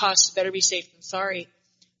 at all costs. Better be safe than sorry.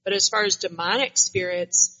 But as far as demonic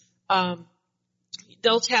spirits,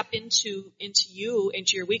 they'll tap into you,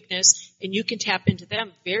 into your weakness, and you can tap into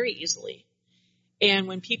them very easily. And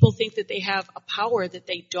when people think that they have a power that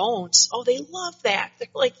they don't, oh, they love that. They're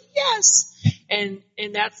like, yes. And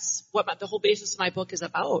that's what the whole basis of my book is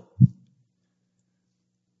about.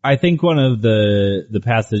 I think one of the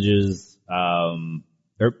passages,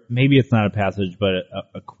 or maybe it's not a passage, but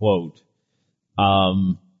a quote,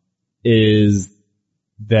 is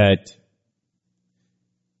that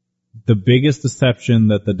the biggest deception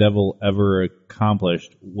that the devil ever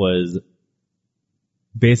accomplished was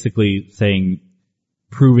basically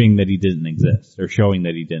proving that he didn't exist, or showing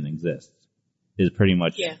that he didn't exist, is pretty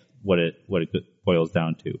much what it boils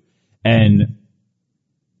down to. And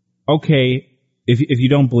okay, if you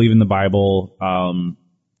don't believe in the Bible,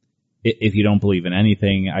 if you don't believe in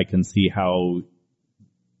anything, I can see how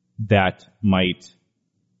that might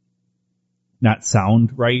not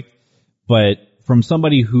sound right. But from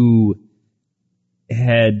somebody who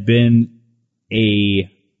had been a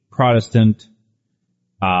Protestant,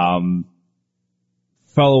 fell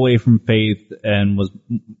away from faith and was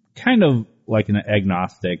kind of like an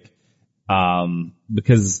agnostic,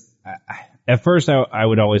 because at first I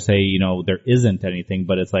would always say, you know, there isn't anything,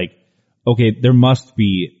 but it's like, okay, there must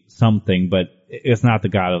be something, but it's not the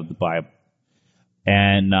God of the Bible.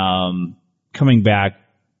 And coming back,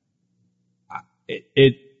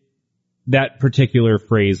 that particular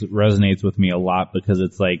phrase resonates with me a lot, because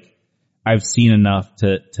it's like, I've seen enough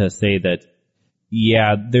to say that,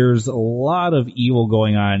 yeah, there's a lot of evil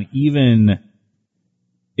going on, even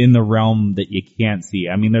in the realm that you can't see.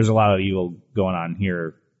 I mean, there's a lot of evil going on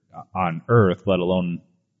here on Earth, let alone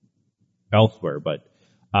elsewhere, but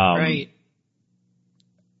right.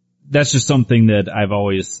 That's just something that I've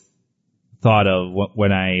always thought of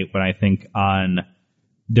when I think on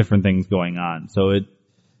different things going on. So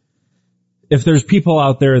if there's people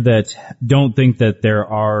out there that don't think that there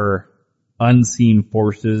are unseen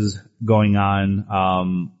forces going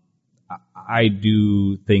on, I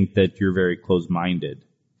do think that you're very closed-minded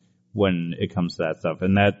when it comes to that stuff.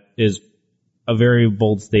 And that is a very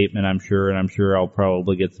bold statement, I'm sure, and I'm sure I'll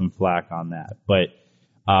probably get some flack on that. But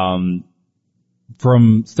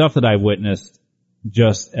from stuff that I've witnessed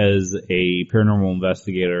just as a paranormal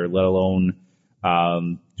investigator, let alone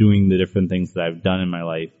doing the different things that I've done in my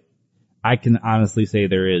life, I can honestly say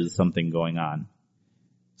there is something going on.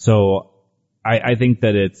 So I think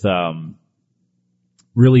that it's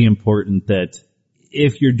really important that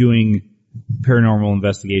if you're doing paranormal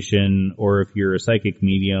investigation, or if you're a psychic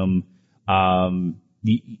medium,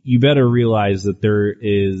 you better realize that there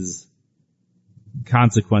is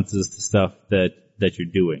consequences to stuff that you're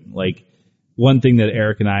doing. Like, one thing that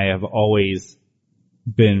Eric and I have always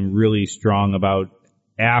been really strong about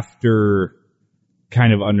after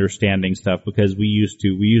kind of understanding stuff, because we used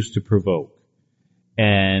to provoke,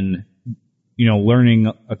 and, you know,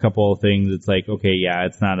 learning a couple of things, it's like, okay, yeah,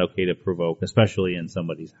 it's not okay to provoke, especially in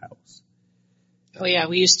somebody's house. Oh yeah,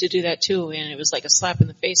 we used to do that too, and it was like a slap in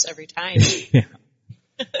the face every time. Yeah.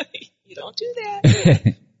 You don't do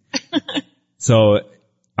that. So,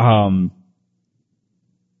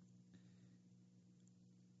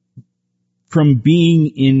 from being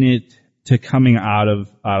in it to coming out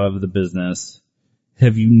of the business,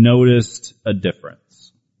 have you noticed a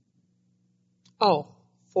difference? Oh,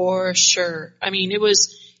 for sure. I mean, it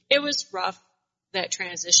was rough, that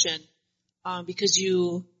transition, because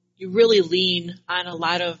you really lean on a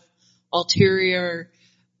lot of ulterior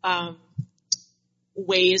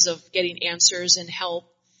ways of getting answers and help.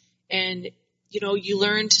 And, you know, you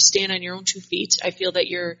learn to stand on your own 2 feet. I feel that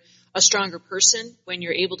you're a stronger person when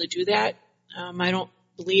you're able to do that. I don't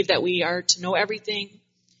believe that we are to know everything.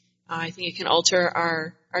 I think it can alter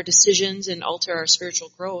our decisions and alter our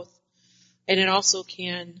spiritual growth. And it also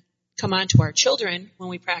can come on to our children when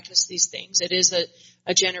we practice these things. It is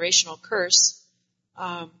a generational curse.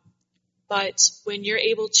 But when you're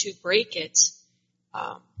able to break it,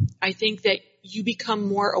 I think that you become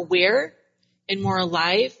more aware and more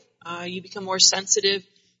alive. You become more sensitive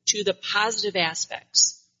to the positive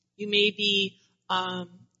aspects. You may be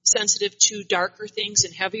sensitive to darker things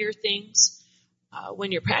and heavier things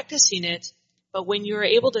when you're practicing it, but when you're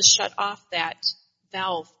able to shut off that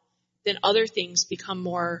valve, then other things become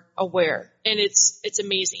more aware. And it's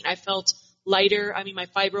amazing. I felt lighter. I mean, my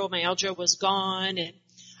fibromyalgia was gone and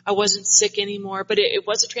I wasn't sick anymore, but it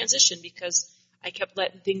was a transition because I kept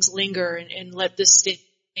letting things linger and let this stay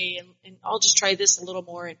and I'll just try this a little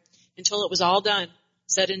more until it was all done,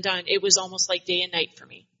 said and done. It was almost like day and night for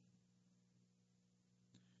me.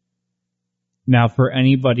 Now, for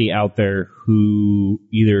anybody out there who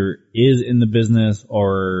either is in the business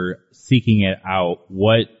or seeking it out,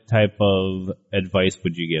 what type of advice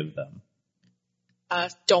would you give them?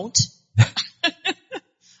 Don't.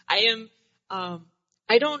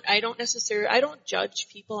 I don't judge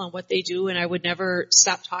people on what they do, and I would never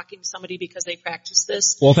stop talking to somebody because they practice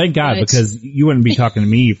this. Well, thank God, because you wouldn't be talking to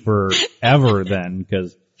me forever then,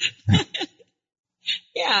 because.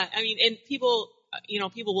 Yeah, I mean, and people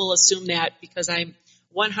will assume that because I'm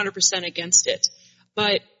 100% against it.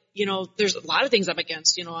 But, there's a lot of things I'm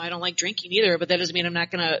against. I don't like drinking either, but that doesn't mean I'm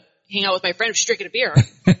not going to hang out with my friend if she's drinking a beer,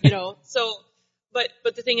 So, but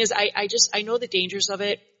the thing is, I know the dangers of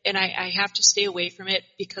it, and I have to stay away from it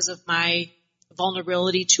because of my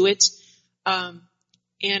vulnerability to it.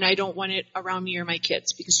 And I don't want it around me or my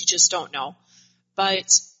kids because you just don't know.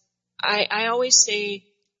 But I always say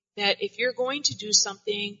that if you're going to do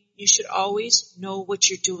something, you should always know what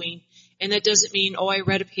you're doing. And that doesn't mean, I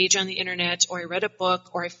read a page on the internet or I read a book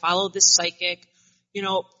or I followed this psychic.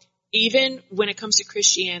 Even when it comes to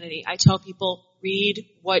Christianity, I tell people, read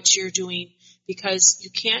what you're doing because you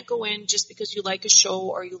can't go in just because you like a show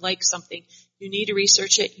or you like something. You need to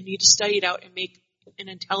research it. You need to study it out and make an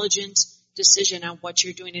intelligent decision on what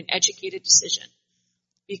you're doing, an educated decision.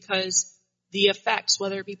 Because the effects,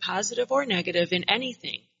 whether it be positive or negative in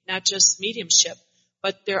anything, not just mediumship,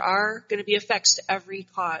 but there are going to be effects to every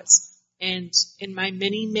cause. And in my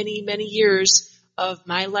many, many, many years of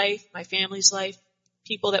my life, my family's life,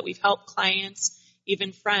 people that we've helped, clients,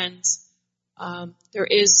 even friends, there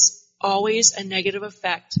is always a negative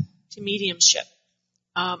effect to mediumship.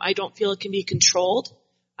 I don't feel it can be controlled.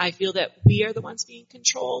 I feel that we are the ones being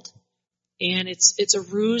controlled. And it's a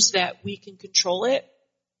ruse that we can control it.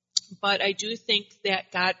 But I do think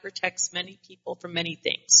that God protects many people from many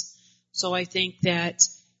things. So I think that,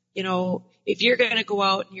 if you're going to go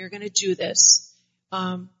out and you're going to do this,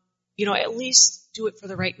 at least do it for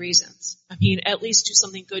the right reasons. I mean, at least do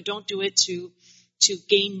something good. Don't do it to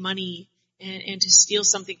gain money and to steal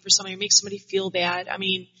something for somebody or make somebody feel bad. I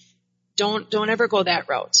mean, don't ever go that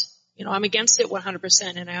route. I'm against it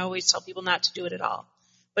 100%, and I always tell people not to do it at all.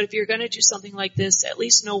 But if you're going to do something like this, at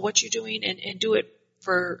least know what you're doing and do it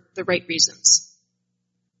for the right reasons.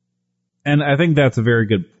 And I think that's a very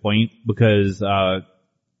good point because the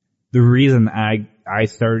reason I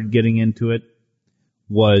started getting into it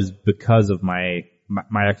was because of my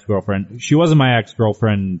ex-girlfriend. She wasn't my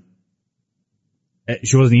ex-girlfriend.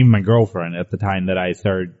 She wasn't even my girlfriend at the time that I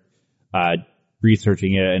started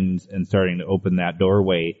researching it and starting to open that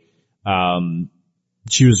doorway.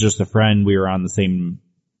 She was just a friend. We were on the same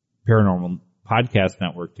paranormal podcast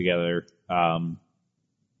network together,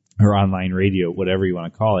 or online radio, whatever you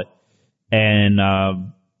want to call it. And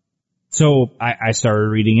so I started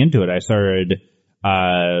reading into it.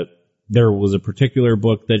 There was a particular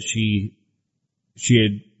book that she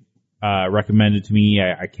had recommended to me.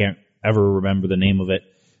 I can't ever remember the name of it,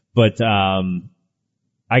 but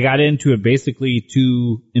I got into it basically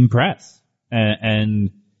to impress,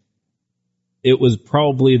 and it was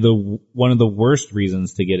probably one of the worst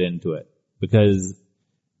reasons to get into it because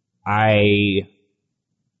I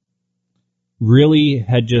really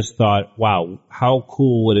had just thought, wow, how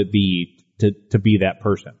cool would it be to be that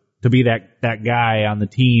person, to be that guy on the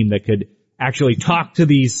team that could actually talk to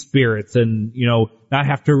these spirits and, not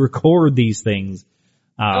have to record these things.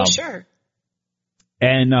 Sure.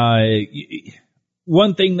 And,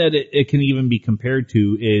 one thing that it can even be compared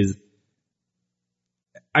to is,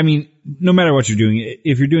 I mean, no matter what you're doing,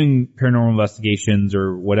 if you're doing paranormal investigations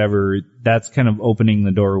or whatever, that's kind of opening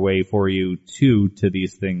the doorway for you to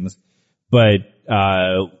these things. But,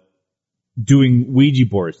 doing Ouija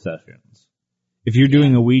board sessions. If you're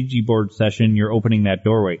doing a Ouija board session, you're opening that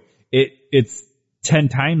doorway. It's 10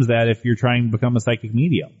 times that if you're trying to become a psychic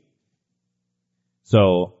medium.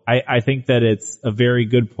 So I think that it's a very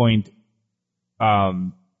good point,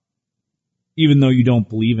 even though you don't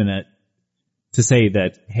believe in it, to say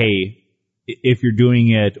that, hey, if you're doing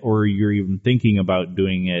it or you're even thinking about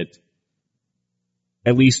doing it,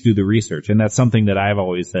 at least do the research. And that's something that I've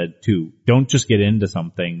always said too. Don't just get into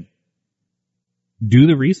something. Do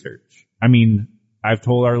the research. I mean, I've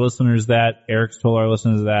told our listeners that, Eric's told our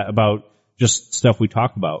listeners that about just stuff we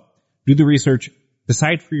talk about. Do the research.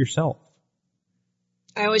 Decide for yourself.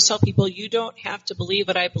 I always tell people, you don't have to believe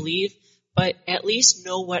what I believe, but at least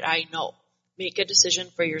know what I know. Make a decision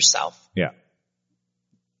for yourself. Yeah.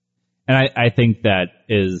 And I think that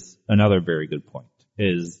is another very good point,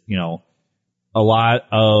 is, you know, a lot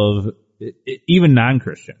of even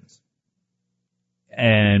non-Christians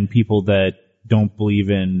and people that don't believe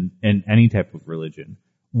in any type of religion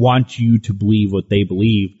want you to believe what they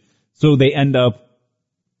believe. So they end up,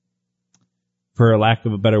 for a lack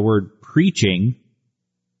of a better word, preaching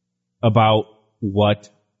about what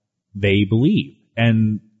they believe.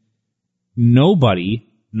 And nobody,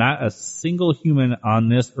 not a single human on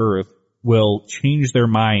this earth, will change their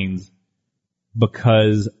minds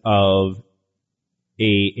because of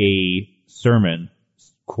a sermon,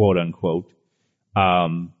 quote unquote.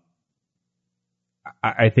 I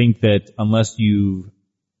think that unless you've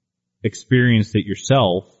experienced it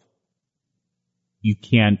yourself, you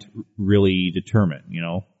can't really determine, you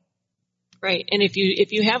know? Right. And if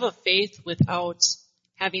you have a faith without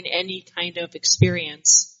having any kind of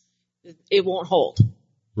experience, it won't hold.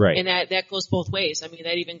 Right. And that goes both ways. I mean,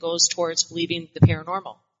 that even goes towards believing the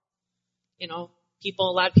paranormal. You know, a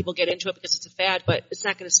lot of people get into it because it's a fad, but it's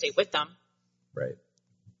not going to stay with them. Right.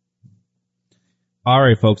 All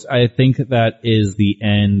right, folks. I think that is the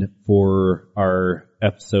end for our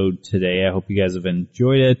episode today. I hope you guys have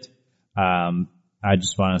enjoyed it. I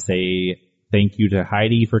just want to say thank you to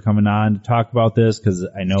Heidi for coming on to talk about this, because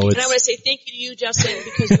I know it's... And I want to say thank you to you, Justin,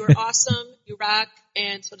 because you are awesome, you rock,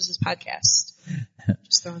 and so does this podcast.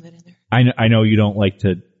 Just throwing that in there. I know you don't like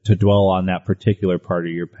to dwell on that particular part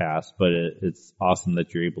of your past, but it's awesome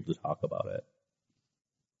that you're able to talk about it.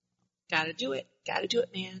 Gotta do it,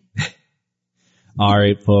 man. All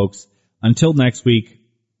right, folks. Until next week,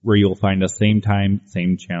 where you'll find us same time,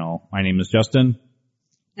 same channel. My name is Justin.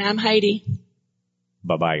 And I'm Heidi.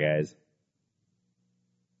 Bye-bye, guys.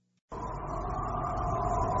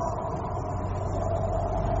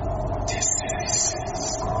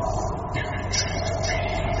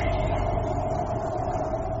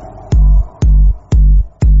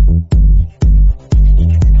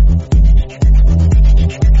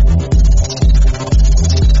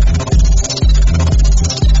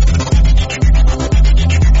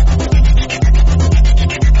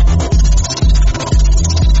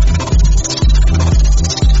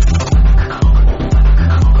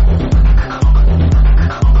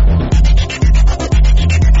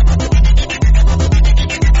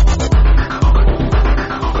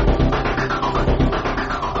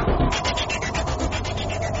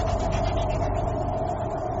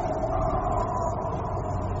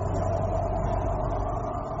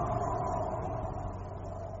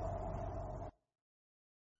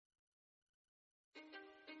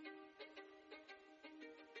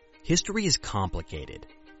 History is complicated.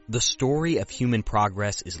 The story of human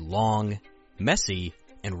progress is long, messy,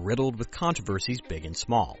 and riddled with controversies big and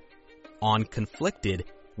small. On Conflicted,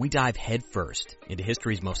 we dive headfirst into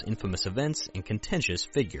history's most infamous events and contentious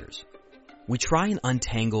figures. We try and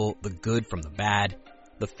untangle the good from the bad,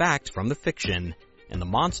 the fact from the fiction, and the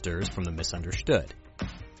monsters from the misunderstood.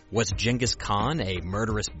 Was Genghis Khan a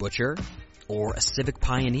murderous butcher or a civic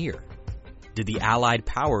pioneer? Did the Allied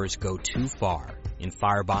powers go too far in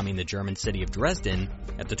firebombing the German city of Dresden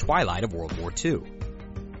at the twilight of World War II?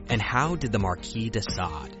 And how did the Marquis de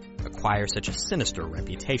Sade acquire such a sinister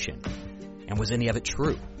reputation? And was any of it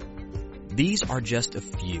true? These are just a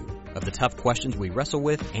few of the tough questions we wrestle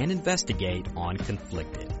with and investigate on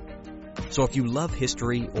Conflicted. So if you love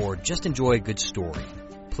history or just enjoy a good story,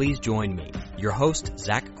 please join me, your host,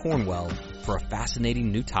 Zach Cornwell, for a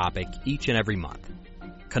fascinating new topic each and every month.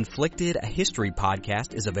 Conflicted, a history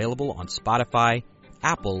podcast, is available on Spotify,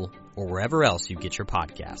 Apple, or wherever else you get your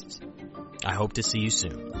podcasts. I hope to see you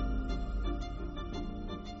soon.